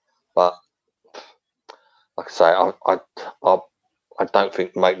 But like I say, I don't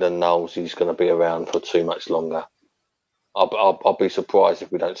think Maitland-Niles is going to be around for too much longer. I'll be surprised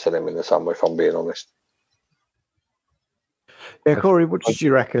if we don't sell him in the summer, if I'm being honest. Yeah, Corey, what did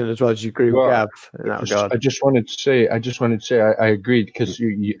you reckon as well? Did you agree with Gav in that regard? I just wanted to say, I agreed, because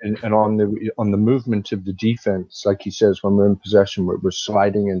and on the movement of the defense, like he says, when we're in possession, we're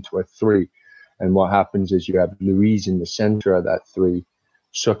sliding into a 3, and what happens is you have Luiz in the center of that 3,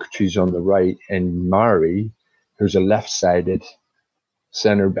 Socrates on the right, and Mari, who's a left-sided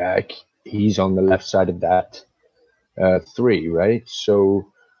center back. He's on the left side of that 3, right? So.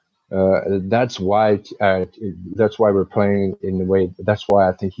 That's why we're playing in the way. That's why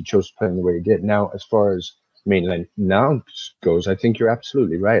I think he chose to play in the way he did. Now, as far as Maitland-Niles goes, I think you're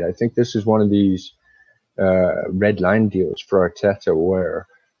absolutely right. I think this is one of these red line deals for Arteta, where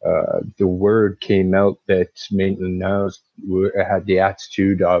the word came out that Maitland-Niles had the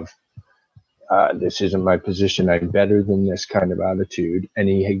attitude of, this isn't my position, I'm better than this kind of attitude. And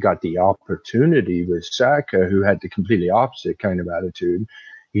he had got the opportunity with Saka, who had the completely opposite kind of attitude.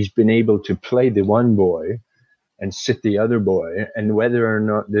 He's been able to play the one boy and sit the other boy. And whether or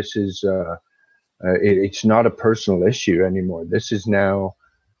not this is, it's not a personal issue anymore. This is now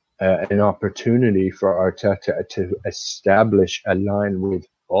an opportunity for Arteta to establish a line with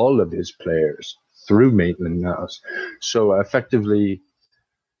all of his players through Maitland-Niles. So effectively,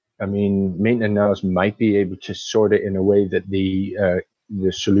 I mean, Maitland-Niles might be able to sort it in a way that the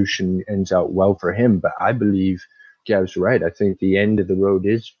solution ends out well for him. But I believe Gav's right. I think the end of the road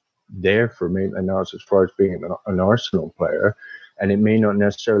is there for Maitland-Niles as far as being an Arsenal player. And it may not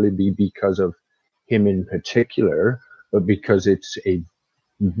necessarily be because of him in particular, but because it's a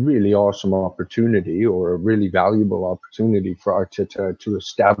really awesome opportunity, or a really valuable opportunity for Arteta to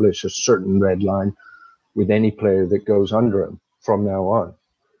establish a certain red line with any player that goes under him from now on.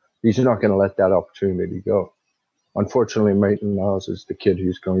 He's not going to let that opportunity go. Unfortunately, Maitland-Niles is the kid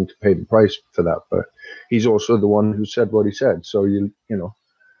who's going to pay the price for that, but he's also the one who said what he said. So you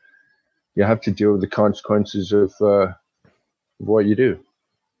have to deal with the consequences of what you do.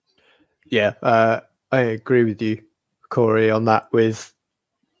 Yeah, I agree with you, Corey, on that. With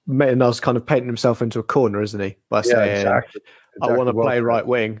Maitland-Niles kind of painting himself into a corner, isn't he? By saying, exactly. I want to play right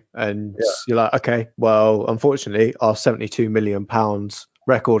wing, and you're like, okay, well, unfortunately, our £72 million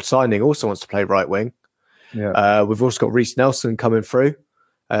record signing also wants to play right wing. Yeah, we've also got Reece Nelson coming through,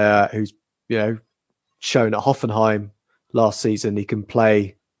 who's shown at Hoffenheim last season he can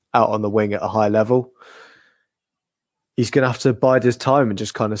play out on the wing at a high level. He's going to have to bide his time and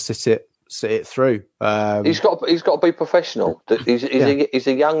just kind of sit it through. He's got to be professional. He's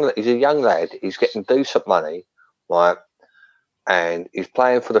a young lad. He's getting decent money, right? And he's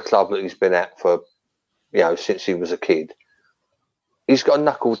playing for the club that he's been at for since he was a kid. He's got to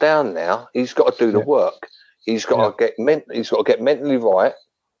knuckle down now. He's got to do the work. He's got to get mentally right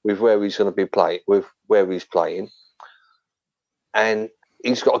with where he's going to be with where he's playing, and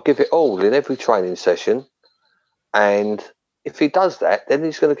he's got to give it all in every training session. And if he does that, then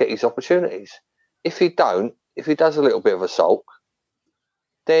he's going to get his opportunities. If he does a little bit of a sulk,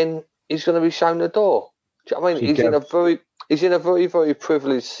 then he's going to be shown the door. Do you know what I mean? He's in a very, very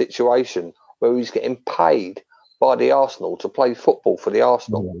privileged situation where he's getting paid by the Arsenal to play football for the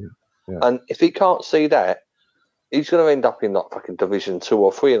Arsenal. Yeah. And if he can't see that, he's going to end up in like fucking Division 2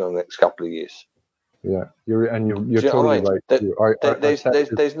 or 3 in the next couple of years. Yeah, you're totally right.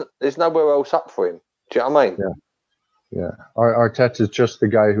 There's nowhere else up for him. Do you know what I mean? Yeah. Arteta's just the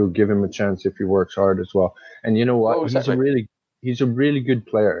guy who'll give him a chance if he works hard as well. And you know what? Exactly. he's a really good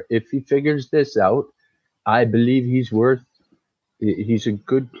player. If he figures this out, I believe he's a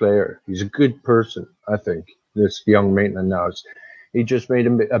good player. He's a good person, I think, this young Maitland now. He just made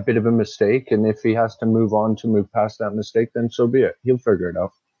a bit of a mistake, and if he has to move past that mistake, then so be it. He'll figure it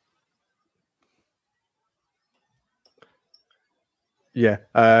out. Yeah.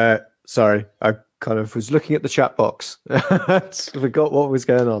 Sorry, I kind of was looking at the chat box. Forgot what was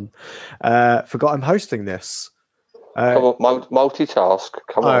going on. Forgot I'm hosting this. Come on, multitask.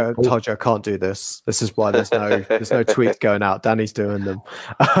 Come on. I told you I can't do this. This is why there's no tweets going out. Danny's doing them.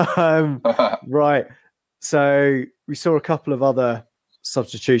 Right. So we saw a couple of other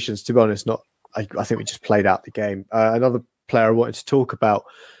substitutions. To be honest, I think we just played out the game. Another player I wanted to talk about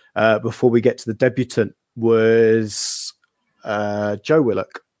before we get to the debutant was Joe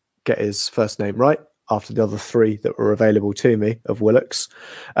Willock. Get his first name right after the other three that were available to me of Willock's.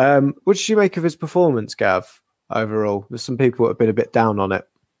 What did you make of his performance, Gav? Overall, there's some people that have been a bit down on it.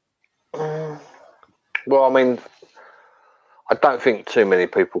 Well, I mean, I don't think too many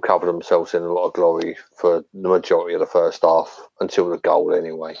people cover themselves in a lot of glory for the majority of the first half until the goal,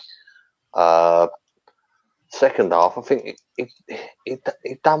 anyway. Second half, I think he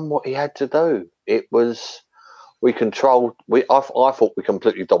done what he had to do. It was we controlled. I thought we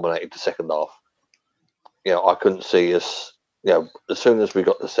completely dominated the second half. I couldn't see us. As soon as we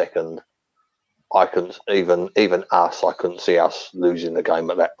got the second, I couldn't even us. I couldn't see us losing the game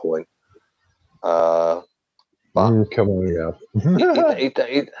at that point. But come on, yeah.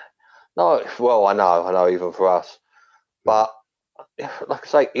 No, well, I know, even for us. But like I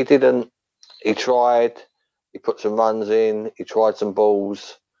say, he didn't. He tried. He put some runs in. He tried some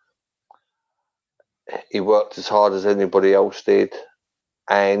balls. He worked as hard as anybody else did,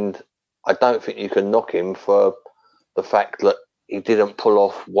 and I don't think you can knock him for the fact that he didn't pull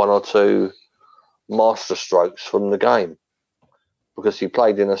off one or two master strokes from the game, because he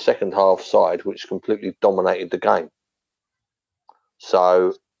played in a second half side which completely dominated the game.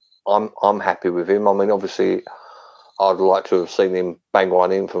 So I'm happy with him. I mean, obviously, I'd like to have seen him bang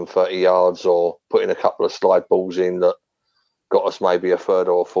one in from 30 yards or put in a couple of slide balls in that got us maybe a third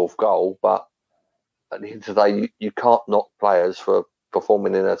or a fourth goal. But at the end of the day, you can't knock players for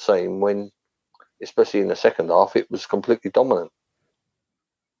performing in a team when, especially in the second half, it was completely dominant.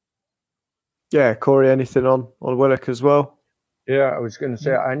 Yeah, Corey, anything on Willock as well? Yeah, I was going to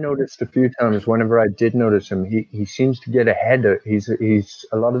say, I noticed a few times whenever I did notice him, he seems to get ahead of. He's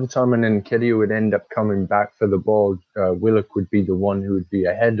a lot of the time when Nketiah would end up coming back for the ball, Willock would be the one who would be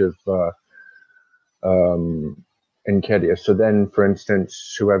ahead of Nketiah. So then, for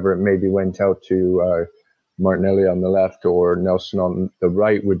instance, whoever maybe went out to Martinelli on the left or Nelson on the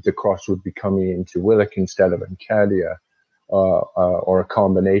right, the cross would be coming into Willock instead of Nketiah, or a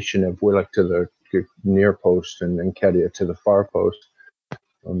combination of Willock to the near post and Nketiah to the far post.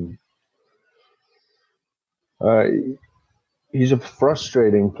 He's a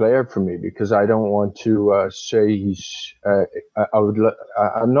frustrating player for me because I don't want to say he's.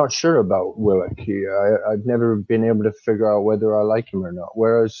 I'm not sure about Willock. I've never been able to figure out whether I like him or not.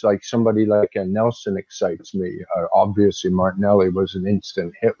 Whereas, like somebody like Nelson excites me. Obviously, Martinelli was an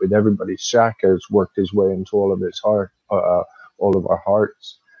instant hit with everybody. Saka has worked his way into all of our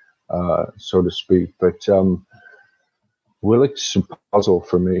hearts, so to speak. But Willock's a puzzle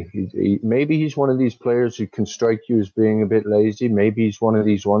for me. Maybe he's one of these players who can strike you as being a bit lazy. Maybe he's one of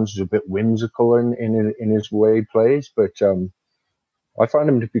these ones who's a bit whimsical in his way he plays. But I find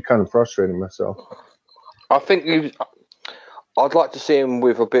him to be kind of frustrating myself. I think I'd like to see him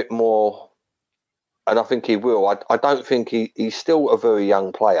with a bit more, and I think he will. I don't think he's still a very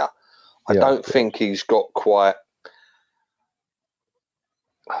young player. I don't think he's got quite.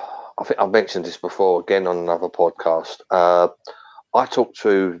 I think I've mentioned this before again on another podcast. I talk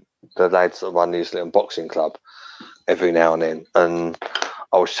to the lads that run the Islington Boxing Club every now and then, and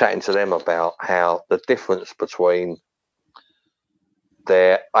I was chatting to them about how the difference between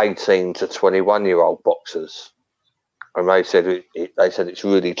their 18 to 21-year-old boxers, and they said it's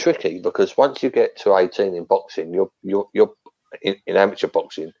really tricky because once you get to 18 in boxing, you're in amateur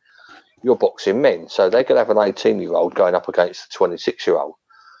boxing, you're boxing men, so they could have an 18-year-old going up against a 26-year-old.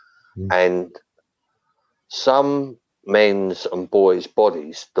 And some men's and boys'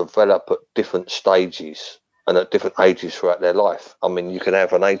 bodies develop at different stages and at different ages throughout their life. I mean, you can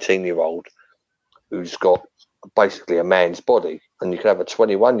have an 18-year-old who's got basically a man's body, and you can have a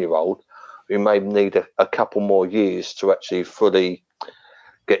 21-year-old who may need a couple more years to actually fully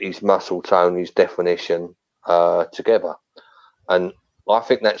get his muscle tone, his definition together. And I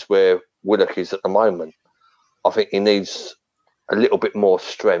think that's where Willock is at the moment. I think he needs a little bit more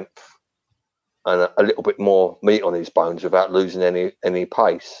strength and a little bit more meat on his bones without losing any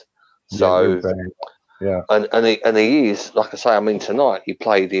pace. So, and he is, like I say, I mean, tonight he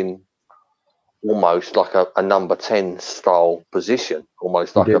played in almost like a number 10 style position,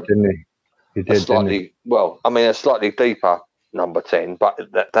 almost like a slightly a slightly deeper number 10, but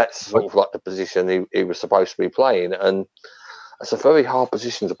that's sort of like the position he was supposed to be playing, and it's a very hard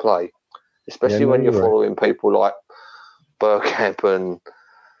position to play, especially when you're following people like Bergkamp and,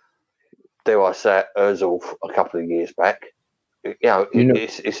 dare I say, Ozil a couple of years back.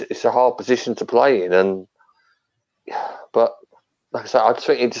 It's a hard position to play in, but like I say, I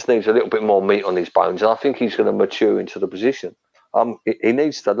think he just needs a little bit more meat on his bones, and I think he's going to mature into the position. He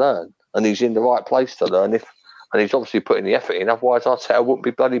needs to learn, and he's in the right place to learn. And he's obviously putting the effort in. Otherwise, Arteta wouldn't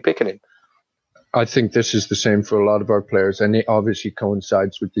be bloody picking him. I think this is the same for a lot of our players, and it obviously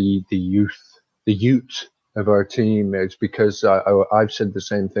coincides with the youth of our team. It's because I've said the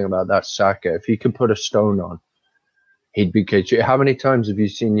same thing about that Saka. If he could put a stone on, he'd be good. How many times have you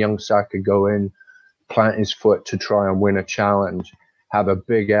seen young Saka go in, plant his foot to try and win a challenge, have a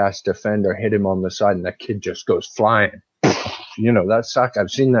big-ass defender hit him on the side, and that kid just goes flying? That's Saka.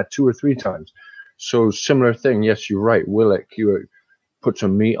 I've seen that 2 or 3 times. So similar thing. Yes, you're right. Willock, you put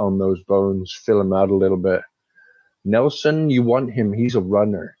some meat on those bones, fill him out a little bit. Nelson, you want him. He's a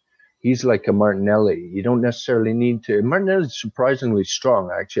runner. He's like a Martinelli. You don't necessarily need to. Martinelli's surprisingly strong,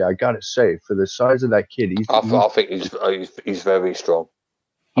 actually. I got to say, for the size of that kid, I think he's very strong.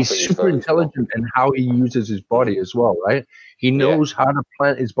 He's super intelligent in how he uses his body as well, right? He knows how to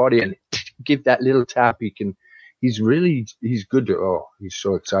plant his body and give that little tap. He's good. He's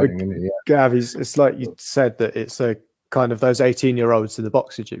so exciting, isn't he? Yeah. Gav, it's like you said that it's a kind of those 18-year-olds in the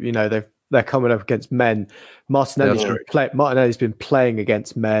boxing gym. They're coming up against men. Martinelli's been playing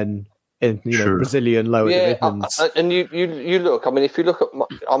against men in Brazilian lower divisions. And you look. I mean, if you look at,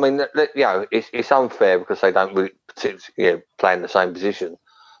 it's unfair because they don't really particularly play in the same position.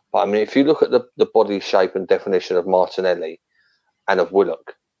 But I mean, if you look at the body shape and definition of Martinelli and of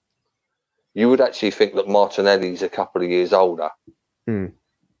Willock, you would actually think that Martinelli's a couple of years older.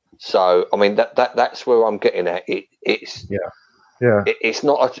 So I mean that's where I'm getting at. It's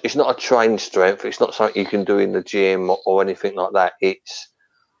not a trained strength. It's not something you can do in the gym or anything like that. It's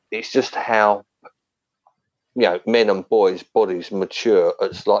just how men and boys' bodies mature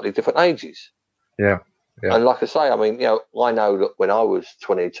at slightly different ages. Yeah. And like I say, I mean, I know that when I was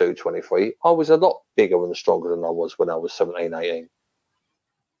 22, 23, I was a lot bigger and stronger than I was when I was 17, 18.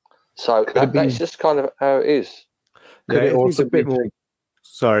 So that's just kind of how it is. He's a bit more.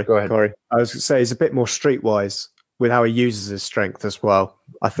 Sorry, go ahead, Corey. I was going to say he's a bit more streetwise with how he uses his strength as well.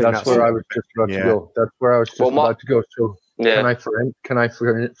 I think that's where I was just about to go. That's where I was just about to go. So can I,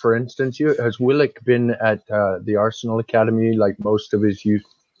 for instance, has Willock been at the Arsenal Academy like most of his youth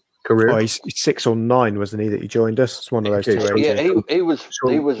career? Oh, he's 6 or 9, wasn't he? That he joined us. It's one of those 2 ages. Yeah, he was. So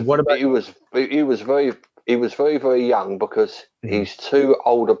he was. What about? He was very. He was very, very young because he's too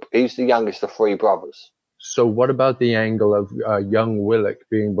older. He's the youngest of 3 brothers. So what about the angle of young Willock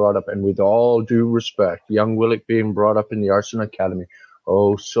being brought up, and with all due respect, young Willock being brought up in the Arsenal Academy?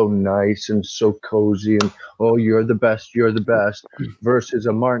 Oh, so nice and so cozy, and you're the best, versus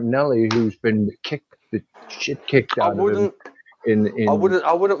a Martinelli who's been the shit kicked out of him. I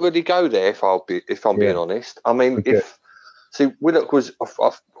wouldn't really go there if I'm being honest. I mean, Willock was,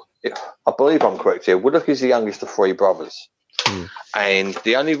 I believe I'm correct here. Willock is the youngest of 3 brothers. And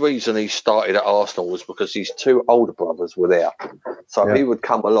the only reason he started at Arsenal was because his 2 older brothers were there. So he would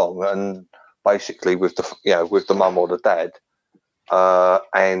come along and basically with the mum or the dad,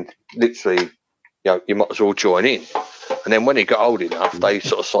 and literally, you might as well join in. And then when he got old enough, they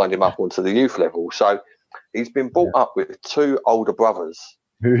sort of signed him up onto the youth level. So he's been brought up with 2 older brothers.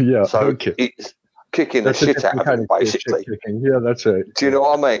 So it's kicking the shit out of him, basically. Yeah, that's it. Do you know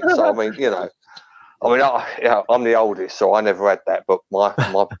what I mean? So I mean, I'm the oldest, so I never had that. But my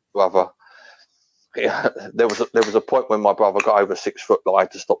brother, there was a point when my brother got over 6 foot that I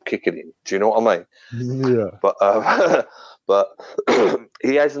had to stop kicking him. Do you know what I mean? Yeah. But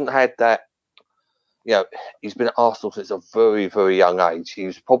he hasn't had that. He's been at Arsenal since a very, very young age.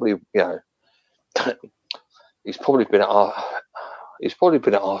 He's probably been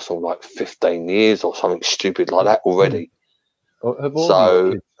at Arsenal like 15 years or something stupid like that already. Have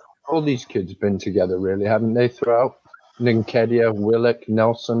all these kids been together, really, haven't they, throughout? Nketiah, Willock,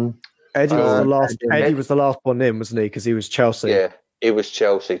 Nelson. Eddie was the last one in, wasn't he? Because he was Chelsea. Yeah, it was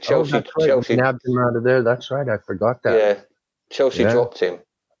Chelsea. Chelsea nabbed him out of there. That's right. I forgot that. Yeah, Chelsea dropped him.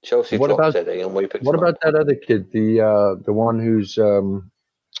 Chelsea dropped Eddie, and we picked him up. What about that other kid, the one who's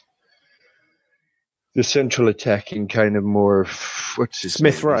the central attacking kind of more. What's his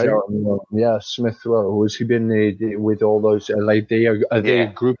Smith name? Rowe. Yeah, Smith Rowe. Has he been with all those? Like they are they a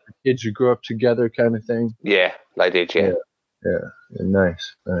Yeah. group of kids who grew up together, kind of thing? Yeah, they did. Yeah. Yeah.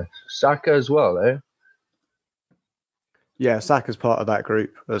 Nice. Saka as well, eh? Yeah, Saka's part of that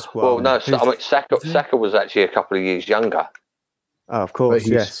group as Well, well. no, I mean Is he? Saka was actually a couple of years younger Oh, of But course,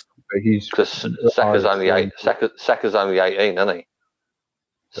 yes. he's because our friend. Saka's only 18, isn't he?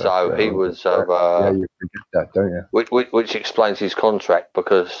 So he was of Yeah, you forget that, don't you? which explains his contract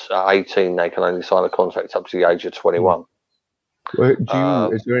because at 18 they can only sign a contract up to the age of 21.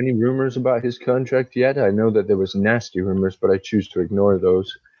 Well, is there any rumors about his contract yet? I know that there was nasty rumors, but I choose to ignore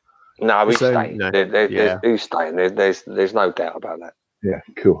those. No, he's So, staying. no, There's, he's staying. There's no doubt about that. Yeah,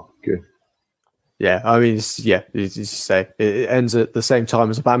 cool, good. Yeah, I mean, as you say, it ends at the same time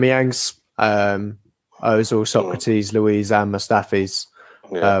as Aubameyang's, Ozil, Socrates, Louise, and Mustafi's.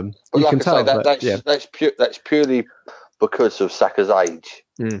 Yeah. But You like can I tell say, that's purely because of Saka's age.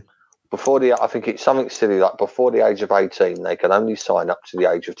 Mm. I think it's something silly like before the age of 18, they can only sign up to the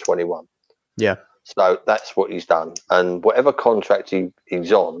age of 21. Yeah. So that's what he's done, and whatever contract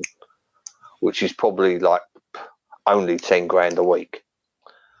he's on, which is probably like only 10 grand a week.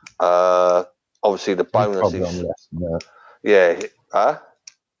 Obviously the bonus He's is less than that. yeah.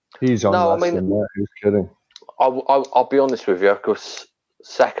 He's on No, I less mean, than that. Who's kidding? I'll be honest with you, because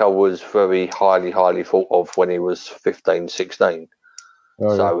Saka was very highly thought of when he was 15, 16.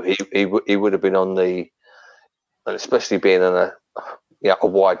 Oh, So he would have been on the, and especially being a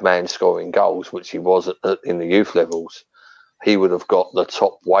wide man scoring goals, which he was in the youth levels. He would have got the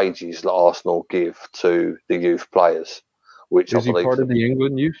top wages that Arsenal give to the youth players. Which is I he believe part of the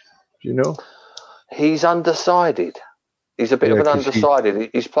England youth? Do you know? he's undecided. He's a bit of an 'cause undecided.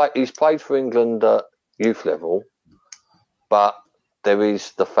 He's played for England at youth level, but there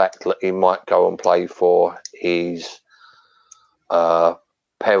is the fact that he might go and play for his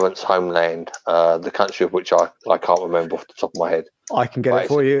parents' homeland, the country of which I can't remember off the top of my head. I can get it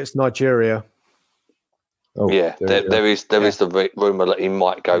for you. It's Nigeria. Yeah, there is the rumour that he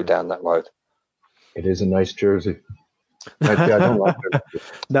might go down that road. It is a nice jersey. I don't like their,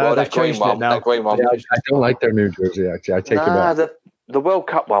 No, they've changed it now. That green one. I don't like their new jersey. Actually, I take it back. The World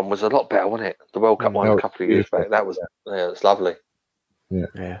Cup one was a lot better, wasn't it? The World Cup one a couple of years back. That was it's lovely.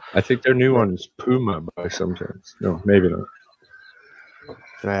 Yeah. I think their new one is Puma by some chance. No, maybe not.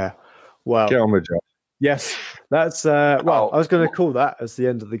 Yeah. Well, Get on with job. yes, that's I was going to call that as the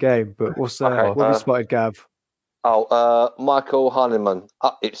end of the game, but what have you spotted, Gav? Michael Hahnemann.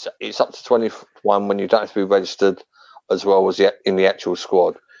 It's up to 21 when you don't have to be registered as well as in the actual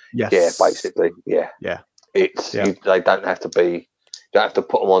squad. Yes. Yeah, basically. Yeah. They don't have to be. You don't have to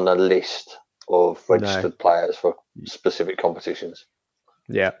put them on a list of registered players for specific competitions.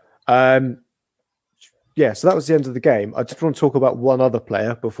 Yeah. So that was the end of the game. I just want to talk about one other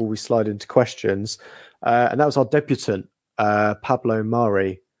player before we slide into questions, and that was our debutant, Pablo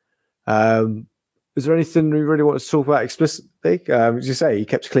Mari. Is there anything we really want to talk about explicitly? As you say, he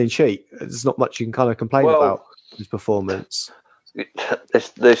kept a clean sheet. There's not much you can kind of complain about his performance.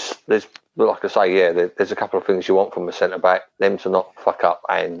 There's like I say, there's a couple of things you want from a centre back: them to not fuck up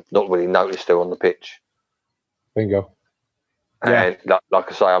and not really notice they're on the pitch. Bingo. And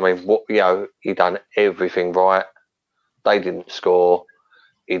like I say, I mean, he done everything right. They didn't score.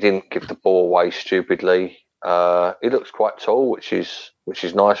 He didn't give the ball away stupidly. He looks quite tall, which is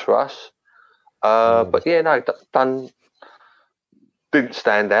nice for us. But didn't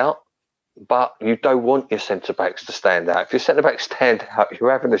stand out. But you don't want your centre backs to stand out. If your centre backs stand out,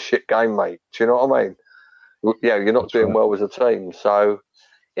 you're having a shit game, mate. Do you know what I mean? You're not doing well as a team. So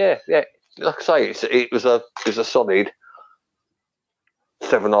like I say, it was a solid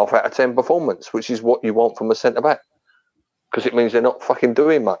 7.5 out of 10 performance, which is what you want from a centre back, because it means they're not fucking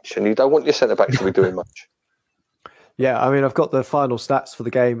doing much, and you don't want your centre backs to be doing much. Yeah, I mean, I've got the final stats for the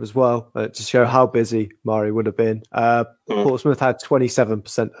game as well to show how busy Mari would have been. Portsmouth had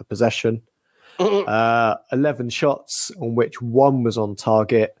 27% of possession, 11 shots, on which 1 was on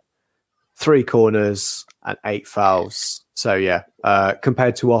target, 3 corners, and 8 fouls. So,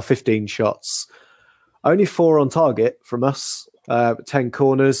 compared to our 15 shots, only 4 on target from us, 10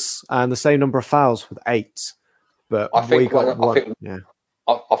 corners, and the same number of fouls with 8. But I think one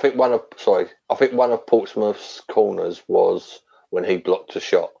of Portsmouth's corners was when he blocked a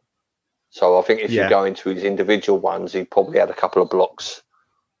shot. So I think if you go into his individual ones, he probably had a couple of blocks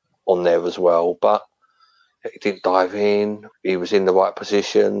on there as well. But he didn't dive in. He was in the right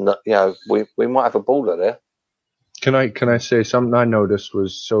position. We might have a baller there. Can I say something I noticed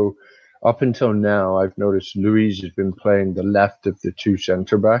was up until now, I've noticed Louise has been playing the left of the 2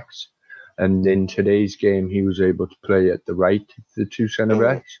 centre backs. And in today's game, he was able to play at the right of the two centre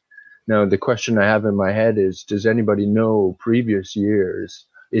backs. Now, the question I have in my head is, does anybody know previous years,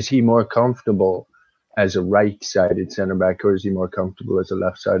 is he more comfortable as a right-sided centre-back, or is he more comfortable as a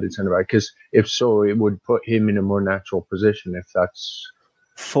left-sided centre-back? Because if so, it would put him in a more natural position if that's...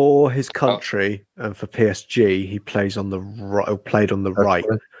 For his country and for PSG, he plays on the right, played on the right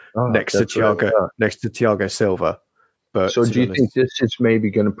next to Thiago Silva. But so do you think this is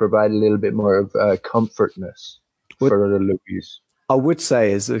maybe going to provide a little bit more of comfortness for Luis? I would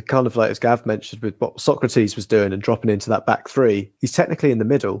say is kind of like as Gav mentioned with what Socrates was doing and dropping into that back three. He's technically in the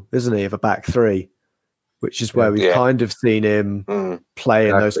middle, isn't he, of a back three, which is where we've kind of seen him play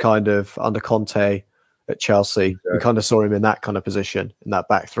in those kind of under Conte at Chelsea. We kind of saw him in that kind of position in that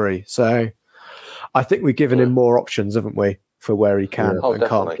back three. So I think we've given him more options, haven't we, for where he can and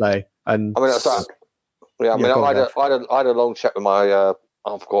can't play. And I mean, that's that. Yeah, I mean, I had a long chat with my.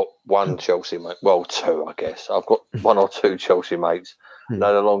 I've got one Chelsea mate. Well, two, I guess. I've got one or two Chelsea mates. And I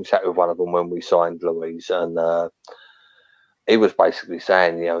had a long chat with one of them when we signed Luis, and he was basically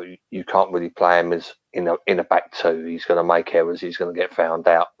saying, you know, you can't really play him as in a back two. He's going to make errors. He's going to get found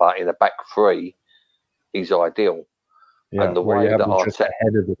out. But in a back three, he's ideal. Yeah, and the way that Arteta just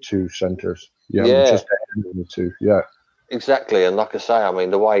ahead of the two centres. Yeah, just ahead of the two. Yeah, exactly. And like I say, I mean,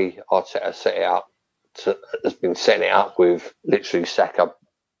 the way Arteta set it up has been setting it up with literally Saka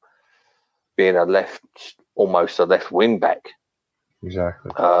being almost a left wing back.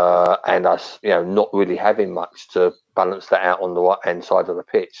 Exactly. And us, you know, not really having much to balance that out on the right hand side of the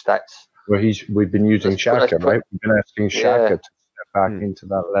pitch. We've been using Xhaka, right? We've been asking Xhaka to step back into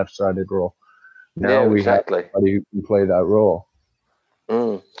that left-sided role. Now we have somebody who can play that role.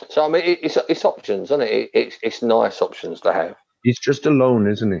 So I mean, it's options, isn't it? It's nice options to have. He's just alone,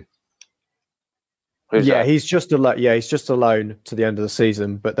 isn't he? He's just a loan to the end of the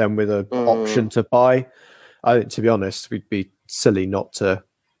season, but then with an option to buy. I think, to be honest, we'd be silly not to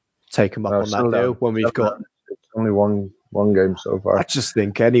take him up on that deal when we've got only one game so far. I just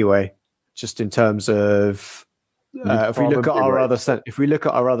think anyway, just in terms of if we look at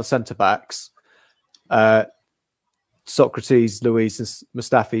our other centre backs, Socrates, Luis, and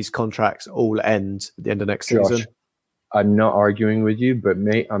Mustafi's contracts all end at the end of next season. I'm not arguing with you, but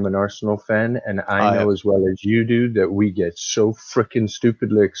mate, I'm an Arsenal fan, and I know as well as you do that we get so freaking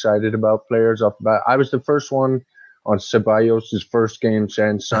stupidly excited about players off the bat. I was the first one on Ceballos' first game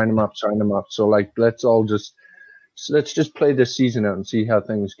saying, sign him up. So like, let's just play this season out and see how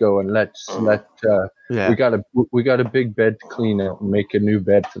things go, and we got a big bed to clean out and make a new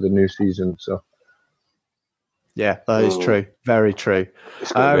bed for the new season. So yeah, that is true, very true.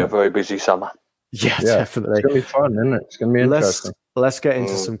 It's going to be a very busy summer. Yeah, definitely. It's going to be fun, isn't it? It's going to be interesting. Let's get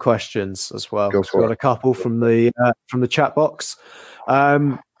into some questions as well. We've got a couple from the chat box.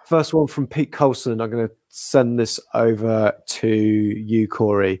 First one from Pete Colson. I'm going to send this over to you,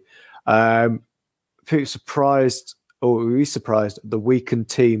 Corey. Pete surprised at the weakened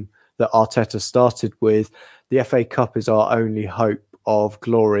team that Arteta started with. The FA Cup is our only hope of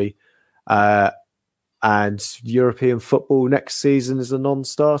glory. And European football next season is a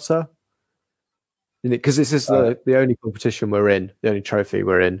non-starter. Because this is the only competition we're in, the only trophy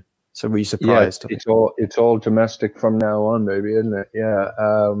we're in. So were you surprised? Yeah, it's all domestic from now on, baby, isn't it? Yeah.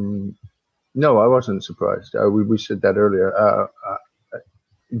 No, I wasn't surprised. We said that earlier.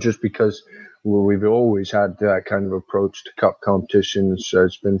 Just because we've always had that kind of approach to cup competitions.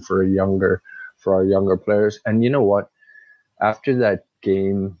 It's been for our younger players. And you know what? After that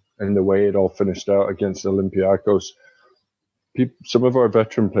game and the way it all finished out against Olympiacos, some of our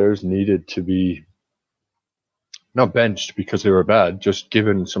veteran players needed to be not benched because they were bad, just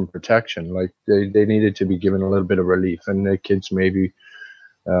given some protection. Like they needed to be given a little bit of relief, and the kids maybe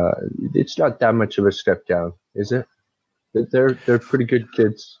it's not that much of a step down, is it? They're pretty good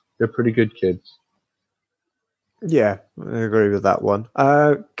kids. They're pretty good kids. Yeah, I agree with that one.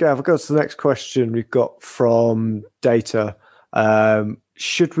 Gav, I'll go to the next question we've got from Data.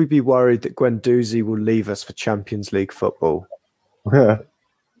 Should we be worried that Guendouzi will leave us for Champions League football? No.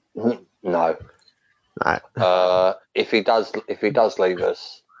 If he does leave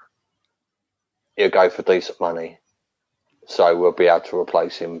us, he'll go for decent money, so we'll be able to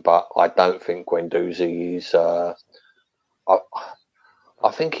replace him. But I don't think Guendouzi is.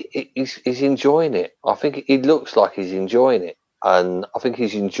 I think he's enjoying it. I think he looks like he's enjoying it, and I think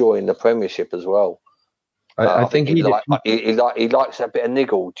he's enjoying the Premiership as well. I think he likes that bit of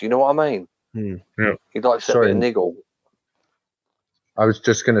niggle. Do you know what I mean? Yeah. He likes that bit of niggle. I was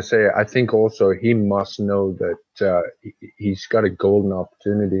just going to say, I think also he must know that he's got a golden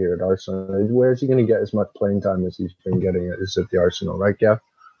opportunity here at Arsenal. Where is he going to get as much playing time as he's been getting at the Arsenal, right, Gav?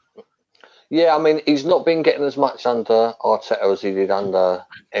 Yeah, I mean, he's not been getting as much under Arteta as he did under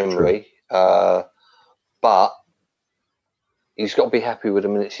Emery, but he's got to be happy with the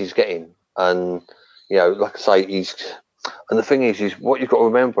minutes he's getting. And, like I say, and the thing is what you've got to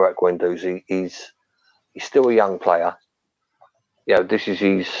remember at Guendouzi, he's still a young player. This is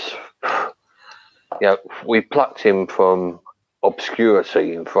we plucked him from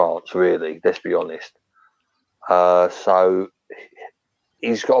obscurity in France, really, let's be honest. So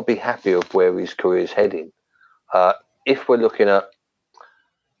he's got to be happy with where his career's heading. If we're looking at,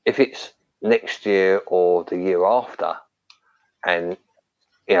 if it's next year or the year after, and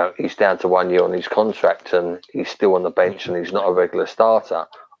he's down to 1 year on his contract and he's still on the bench and he's not a regular starter,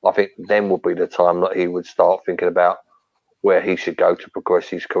 I think then would be the time that he would start thinking about where he should go to progress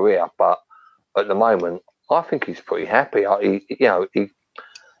his career. But at the moment, I think he's pretty happy.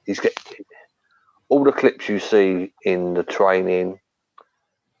 He's get all the clips you see in the training.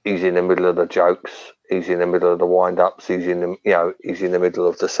 He's in the middle of the jokes. He's in the middle of the wind-ups. He's in the middle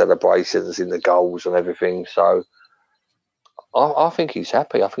of the celebrations, in the goals and everything. So I think he's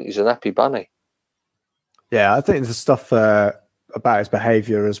happy. I think he's an happy bunny. Yeah, I think the stuff about his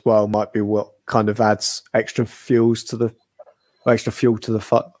behaviour as well might be what kind of adds extra fuel to the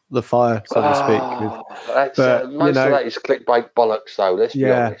fire, so to speak. But most of that is clickbait bollocks, though. Let's be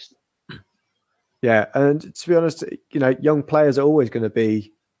honest. Yeah, and to be honest, young players are always going to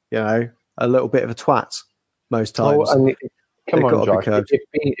be, a little bit of a twat most times. Oh, I mean, come on, Josh.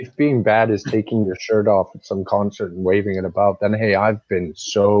 If being bad is taking your shirt off at some concert and waving it about, then hey, I've been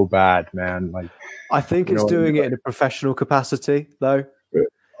so bad, man. Like, I think it's doing it in a professional capacity, though.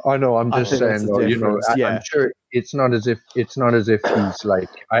 I know. I'm just saying, though. I'm sure it's not as if he's like.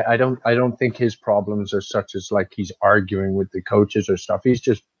 I don't think his problems are such as like he's arguing with the coaches or stuff. He's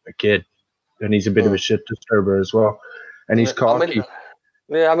just a kid, and he's a bit of a shit disturber as well, and he's cocky.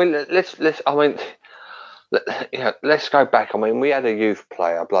 Let's go back. I mean, we had a youth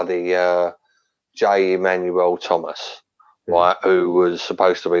player, bloody J. Emmanuel Thomas, right, who was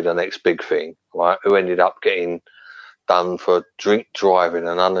supposed to be the next big thing, right, who ended up getting done for drink driving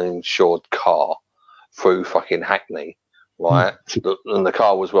an uninsured car through fucking Hackney, right? And the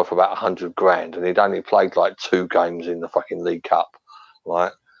car was worth about $100,000, and he'd only played like 2 games in the fucking League Cup,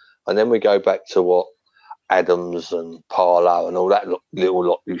 right? And then we go back to what Adams and Parlow and all that little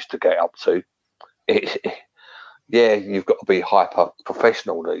lot used to get up to. You've got to be hyper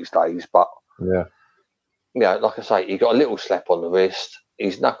professional these days, but like I say, he got a little slap on the wrist.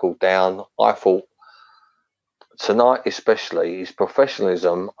 He's knuckled down. I thought tonight, especially, his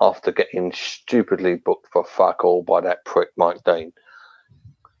professionalism after getting stupidly booked for fuck all by that prick Mike Dean.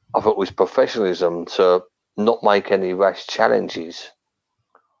 I thought it was professionalism to not make any rash challenges.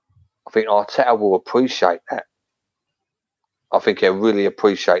 I think Arteta will appreciate that. I think he'll really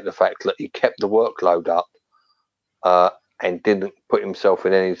appreciate the fact that he kept the workload up and didn't put himself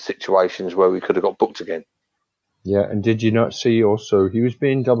in any situations where he could have got booked again. Yeah, and did you not see also he was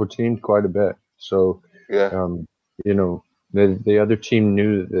being double teamed quite a bit? So the other team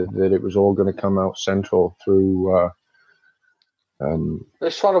knew that it was all going to come out central through.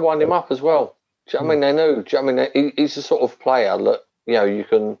 Let's try to wind him up as well. Do you know what I mean? They knew. Do you know what I mean? He's the sort of player that you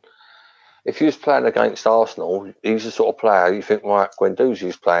can. If he was playing against Arsenal, he's the sort of player you think, right,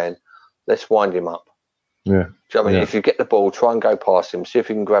 Guendouzi's playing, let's wind him up. Yeah. Do you know what I mean? If you get the ball, try and go past him, see if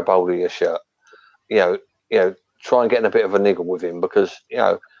you can grab hold of your shirt. Try and get in a bit of a niggle with him because,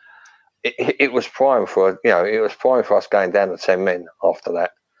 it was prime for us going down to 10 men after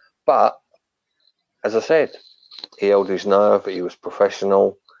that. But as I said, he held his nerve, he was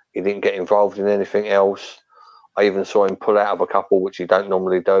professional, he didn't get involved in anything else. I even saw him pull out of a couple, which he don't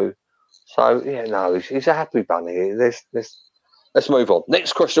normally do. So he's a happy bunny. Let's move on.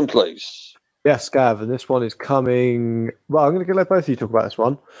 Next question, please. Yes, Gav, and this one is coming. Well, I'm going to let both of you talk about this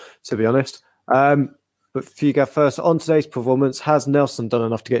one, to be honest. But for you, Gav, first on today's performance, has Nelson done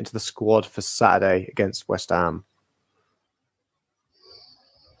enough to get into the squad for Saturday against West Ham?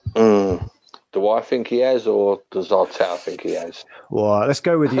 Do I think he has, or does Arteta think he has? Well, let's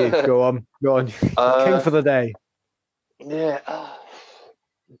go with you. Go on. King for the day. Yeah.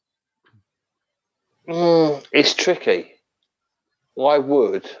 It's tricky. I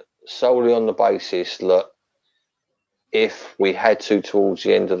would, solely on the basis that if we had to towards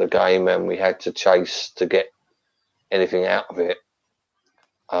the end of the game and we had to chase to get anything out of it,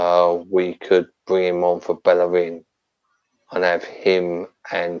 we could bring him on for Bellerin and have him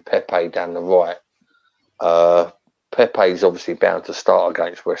and Pepe down the right. Pepe's obviously bound to start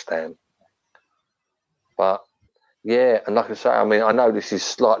against West Ham. But, and like I say, I mean, I know this is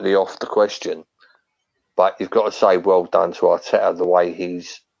slightly off the question, but you've got to say well done to Arteta, the way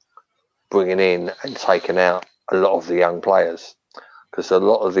he's bringing in and taking out a lot of the young players, because a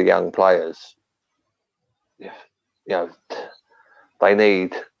lot of the young players, they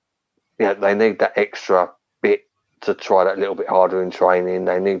need that extra bit to try that little bit harder in training.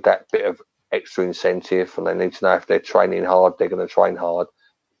 They need that bit of extra incentive, and they need to know if they're training hard, they're going to train hard.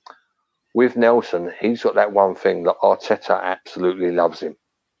 With Nelson, he's got that one thing that Arteta absolutely loves him.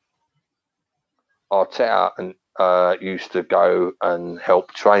 Arteta used to go and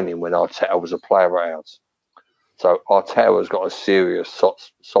help training when Arteta was a player at ours. So Arteta has got a serious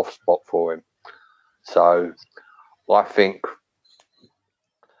soft spot for him. So I think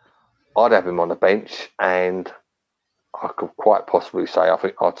I'd have him on the bench, and I could quite possibly say I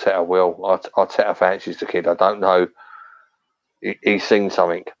think Arteta will. Arteta fancies the kid. I don't know. He's seen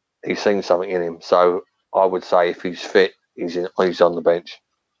something. He's seen something in him. So I would say if he's fit, he's on the bench.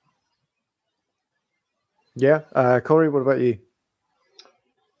 Yeah, Corey, what about you?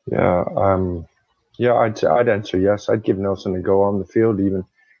 Yeah, I'd answer yes. I'd give Nelson a go on the field even.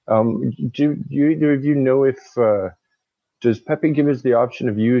 Do you either of you know if does Pepe give us the option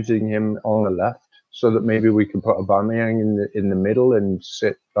of using him on the left so that maybe we can put Aubameyang in the middle and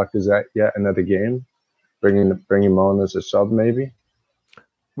sit like is that yet another game, bring him on as a sub maybe?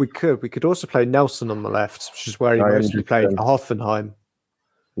 We could also play Nelson on the left, which is where he mostly played for Hoffenheim.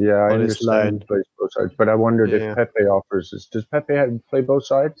 Yeah, I understand he plays both sides, but I wondered if Pepe offers this. Does Pepe play both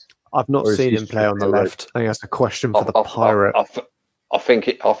sides? I've not seen him play on the left. I think that's a question for the Pirate. I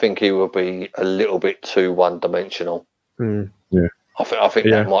think he will be a little bit too one-dimensional. Yeah, I think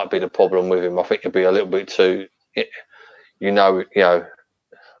that might be the problem with him. I think he'll be a little bit too, he's not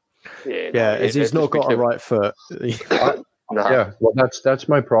got a right foot. No. Yeah, well, that's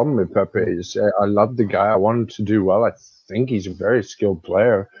my problem with Pepe. Is I love the guy. I want him to do well. I think he's a very skilled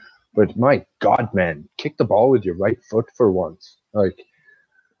player, but my God, man, kick the ball with your right foot for once. Like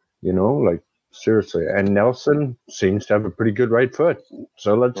seriously. And Nelson seems to have a pretty good right foot,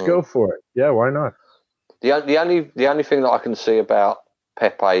 so let's go for it. Yeah, why not? The only thing that I can see about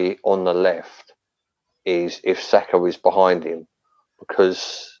Pepe on the left is if Saka is behind him,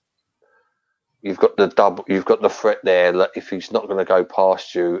 because you've got the threat there that if he's not going to go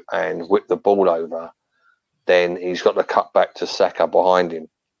past you and whip the ball over, then he's got to cut back to Saka behind him,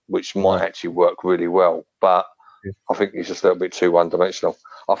 which might actually work really well. But I think he's just a little bit too one-dimensional.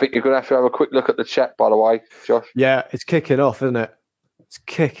 I think you're going to have a quick look at the chat, by the way, Josh. Yeah, it's kicking off, isn't it? It's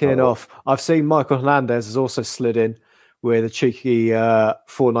kicking off. I've seen Michael Hernandez has also slid in with a cheeky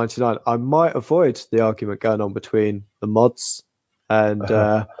 $4.99. I might avoid the argument going on between the mods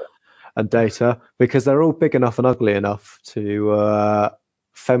and Data, because they're all big enough and ugly enough to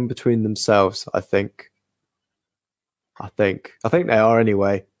fend between themselves. I think they are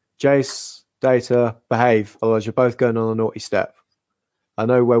anyway. Jace, Data, behave, otherwise you're both going on a naughty step. I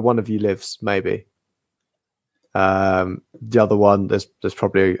know where one of you lives, maybe. The other one, there's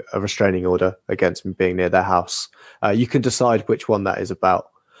probably a restraining order against me being near their house. You can decide which one that is about.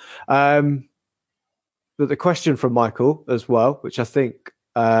 But the question from Michael as well, which I think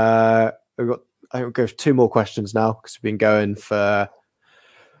I think we'll go for two more questions now, because we've been going for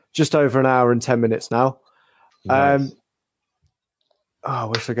just over an hour and 10 minutes now. Nice.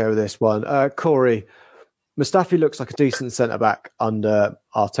 Where should I go with this one? Corey, Mustafi looks like a decent centre-back under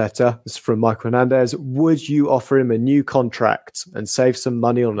Arteta. This is from Michael Hernandez. Would you offer him a new contract and save some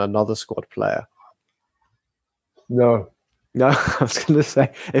money on another squad player? No, I was going to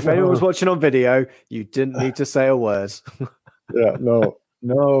say, if anyone was watching on video, you didn't need to say a word. Yeah,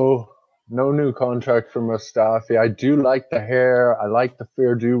 no new contract for Mustafi. I do like the hair. I like the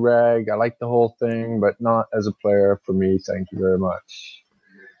fair do-rag. I like the whole thing, but not as a player for me. Thank you very much.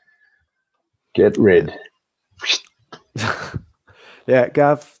 Get rid. Yeah,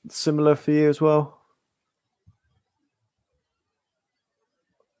 Gav, similar for you as well?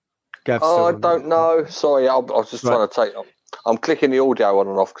 Gav, I don't know. Sorry, I was just trying to take. I'm clicking the audio on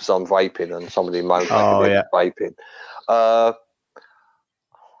and off because I'm vaping, and somebody moaned vaping.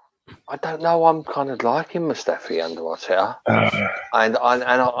 I don't know. I'm kind of liking Mustafi under Arteta, and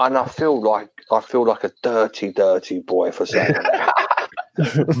I feel like a dirty boy for saying that.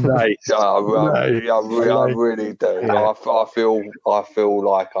 Nice. I really do. Yeah. I feel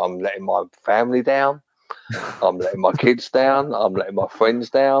like I'm letting my family down. I'm letting my kids down. I'm letting my friends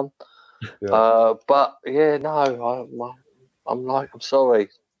down. Yeah. But yeah, no, I'm sorry.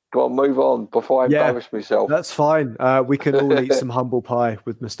 Go on, move on before I embarrass myself. That's fine. We can all eat some humble pie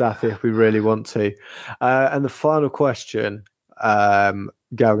with Mustafi if we really want to. And the final question, Gail, I'm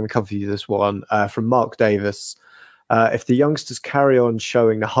going to cover you this one from Mark Davis. If the youngsters carry on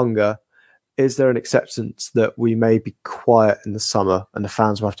showing the hunger, is there an acceptance that we may be quiet in the summer and the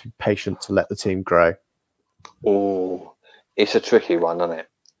fans will have to be patient to let the team grow? Oh, it's a tricky one, isn't it?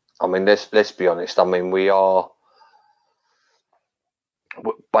 I mean, let's be honest. I mean, we are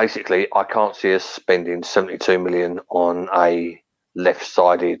basically. I can't see us spending 72 million on a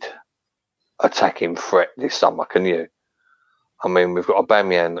left-sided attacking threat this summer. Can you? I mean, we've got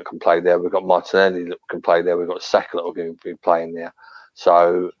Aubameyang that can play there. We've got Martinelli that can play there. We've got Saka that will be playing there.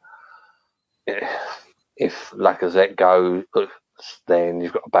 So if Lacazette goes, then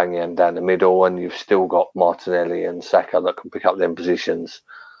you've got Aubameyang down the middle, and you've still got Martinelli and Saka that can pick up them positions.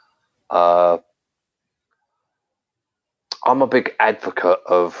 I'm a big advocate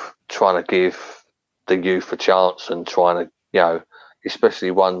of trying to give the youth a chance and trying to,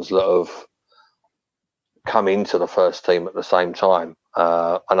 especially ones that have come into the first team at the same time.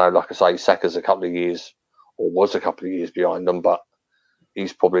 I know, like I say, Saka's a couple of years, or was a couple of years behind them, but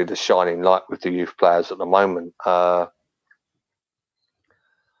he's probably the shining light with the youth players at the moment. I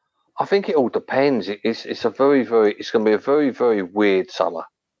think it all depends. It's going to be a very, very weird summer,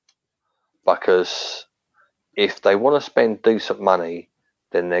 because if they want to spend decent money,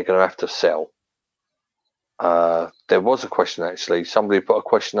 then they're going to have to sell. There was a question, actually. Somebody put a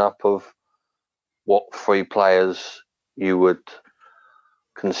question up of what 3 players you would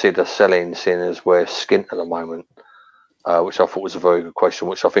consider selling, seeing as we're skint at the moment, which I thought was a very good question,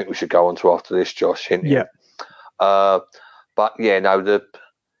 which I think we should go on to after this, Josh. Yeah. But yeah, no,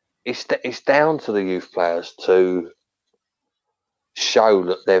 it's down to the youth players to show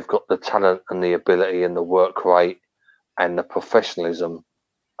that they've got the talent and the ability and the work rate and the professionalism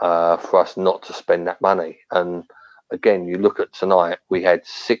for us not to spend that money. And again, you look at tonight, we had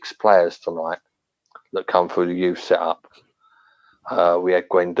 6 players tonight that come through the youth setup. We had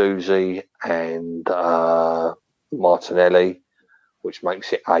Guendouzi and Martinelli, which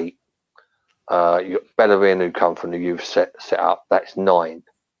makes it 8. You got Bellerin, who come from the youth setup. That's 9.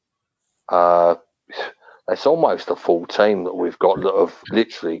 That's almost a full team that we've got that have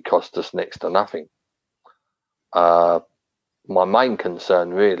literally cost us next to nothing. My main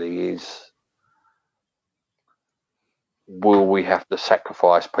concern really is, will we have to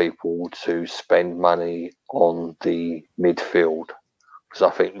sacrifice people to spend money on the midfield? Because I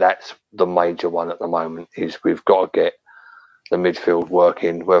think that's the major one at the moment, is we've got to get the midfield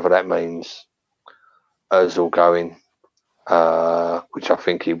working, whether that means Ozil going, which I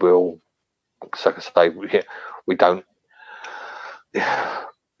think he will. So I say, we don't.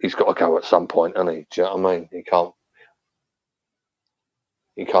 He's got to go at some point, hasn't he? Do you know what I mean? He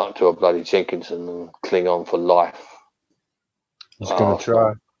can't do a bloody Jenkinson and cling on for life. He's going to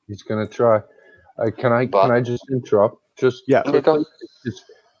try. He's going to try. Can I just interrupt? Just quickly,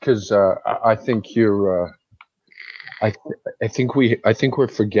 because I think you're. I think we're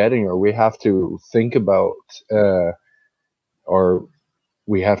forgetting, or we have to think about, or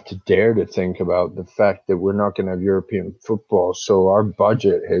we have to dare to think about the fact that we're not going to have European football. So our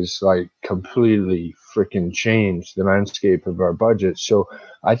budget has completely freaking changed the landscape of our budget. So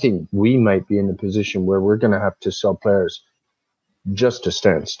I think we might be in a position where we're going to have to sell players just to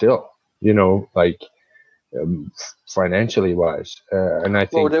stand still, financially wise. And I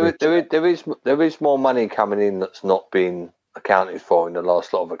think there is more money coming in that's not been accounted for in the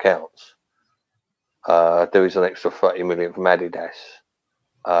last lot of accounts. There is an extra 30 million from Adidas.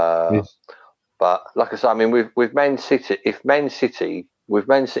 Yes. But like I say, I mean, with Man City, with Man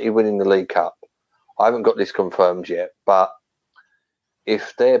City winning the League Cup, I haven't got this confirmed yet, but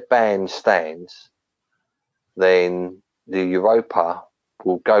if their ban stands, then the Europa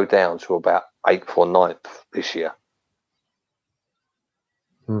will go down to about 8th or 9th this year.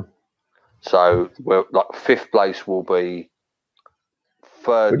 So we're 5th place will be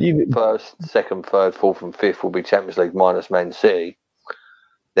first, second, third, fourth, and 5th will be Champions League minus Man City.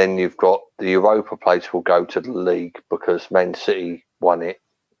 Then you've got the Europa place will go to the league because Man City won it.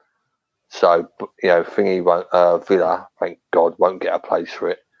 So Villa, thank God, won't get a place for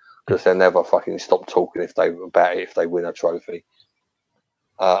it because they'll never fucking stop talking about it if they win a trophy.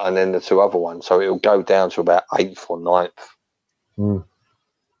 And then the 2 other ones, so it'll go down to about 8th or 9th.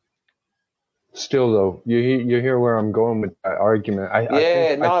 Still, though, you hear where I'm going with that argument. I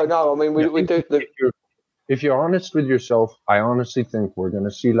mean, we do. If you're honest with yourself, I honestly think we're going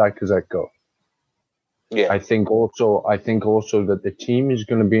to see Lacazette go. Yeah. I think also that the team is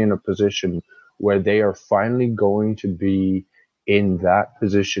going to be in a position where they are finally going to be in that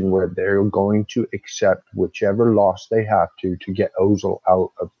position where they're going to accept whichever loss they have to get Ozil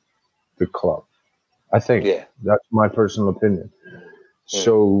out of the club. I think that's my personal opinion.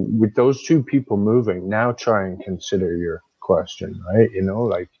 So with those 2 people moving, now try and consider your question, right?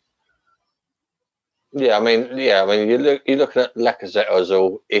 Yeah, I mean, you're looking at Lacazette as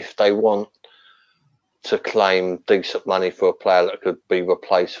all. If they want to claim decent money for a player that could be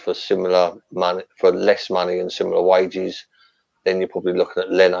replaced for similar money, for less money and similar wages, then you're probably looking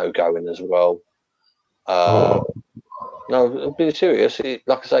at Leno going as well. No, being serious,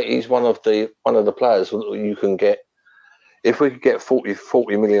 like I say, he's one of the players that you can get. If we could get 40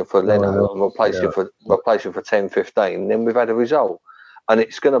 million for Leno and replace him for 10, 15, then we've had a result. And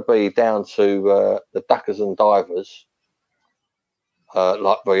it's going to be down to the duckers and divers,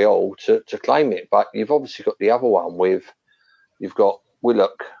 like Real, to claim it. But you've obviously got the other one you've got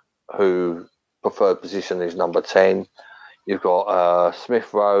Willock, who preferred position is number 10. You've got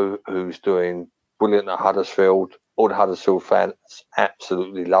Smith Rowe, who's doing brilliant at Huddersfield. All the Huddersfield fans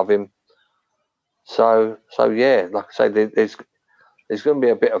absolutely love him. So yeah, like I say, there's going to be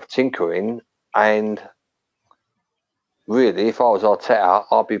a bit of tinkering, and really, if I was Arteta,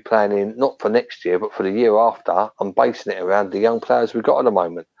 I'd be planning not for next year, but for the year after, and basing it around the young players we've got at the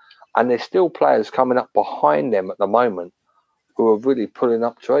moment. And there's still players coming up behind them at the moment who are really pulling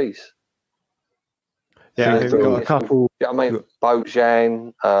up trees. Yeah, I think we've got a couple. I mean,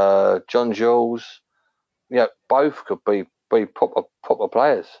 Bojan, John Jules, both could be proper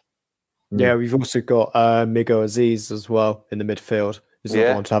players. Yeah, we've also got Migo Aziz as well in the midfield. There's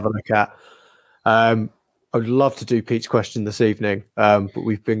another one to have a look at. I would love to do Pete's question this evening, but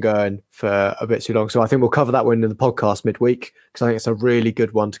we've been going for a bit too long. So I think we'll cover that one in the podcast midweek, because I think it's a really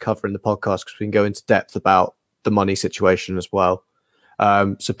good one to cover in the podcast, because we can go into depth about the money situation as well.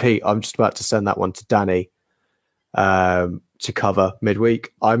 So Pete, I'm just about to send that one to Danny to cover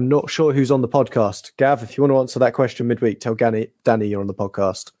midweek. I'm not sure who's on the podcast. Gav, if you want to answer that question midweek, tell Danny you're on the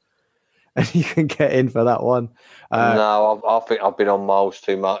podcast. And you can get in for that one. No, I think I've been on miles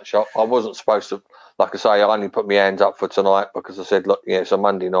too much. I wasn't supposed to. Like I say, I only put my hands up for tonight because I said, look, it's a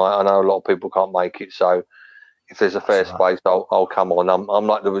Monday night. I know a lot of people can't make it. So if there's a fair space, I'll come on. I'm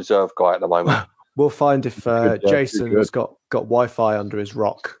like the reserve guy at the moment. We'll find if Jason's got Wi-Fi under his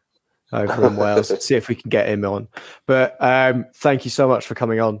rock over in Wales. See if we can get him on. But thank you so much for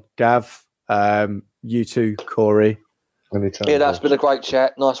coming on, Gav. You too, Corey. Anytime, yeah, that's been a great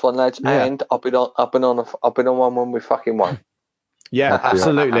chat. Nice one, lads. Yeah. And I've been on one when we fucking won. Yeah,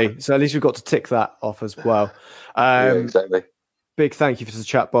 absolutely. So at least we've got to tick that off as well. Yeah, exactly. Big thank you for the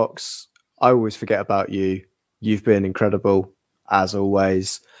chat box. I always forget about you. You've been incredible as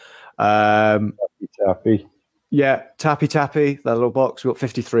always. Tappy. Yeah, tappy, that little box. We've got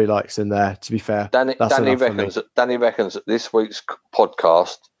 53 likes in there, to be fair. Danny reckons that this week's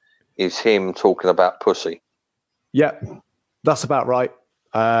podcast is him talking about pussy. Yeah, that's about right.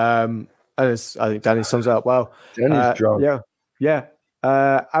 And I think Danny sums it up well. Danny's drunk. Yeah.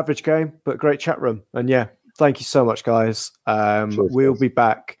 Average game, but great chat room. And yeah, thank you so much, guys. We'll be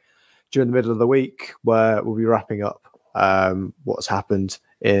back during the middle of the week where we'll be wrapping up what's happened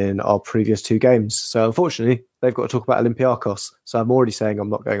in our previous two games. So unfortunately, they've got to talk about Olympiacos. So I'm already saying I'm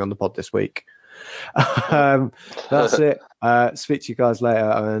not going on the pod this week. That's it. Speak to you guys later,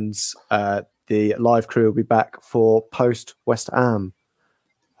 and the live crew will be back for post West Ham.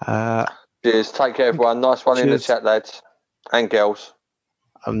 Cheers. Take care, everyone. Nice one in the chat, lads and girls.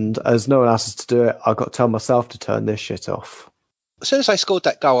 And as no one else has to do it, I've got to tell myself to turn this shit off. As soon as I scored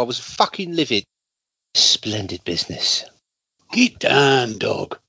that goal, I was fucking livid. Splendid business. Get down, dog.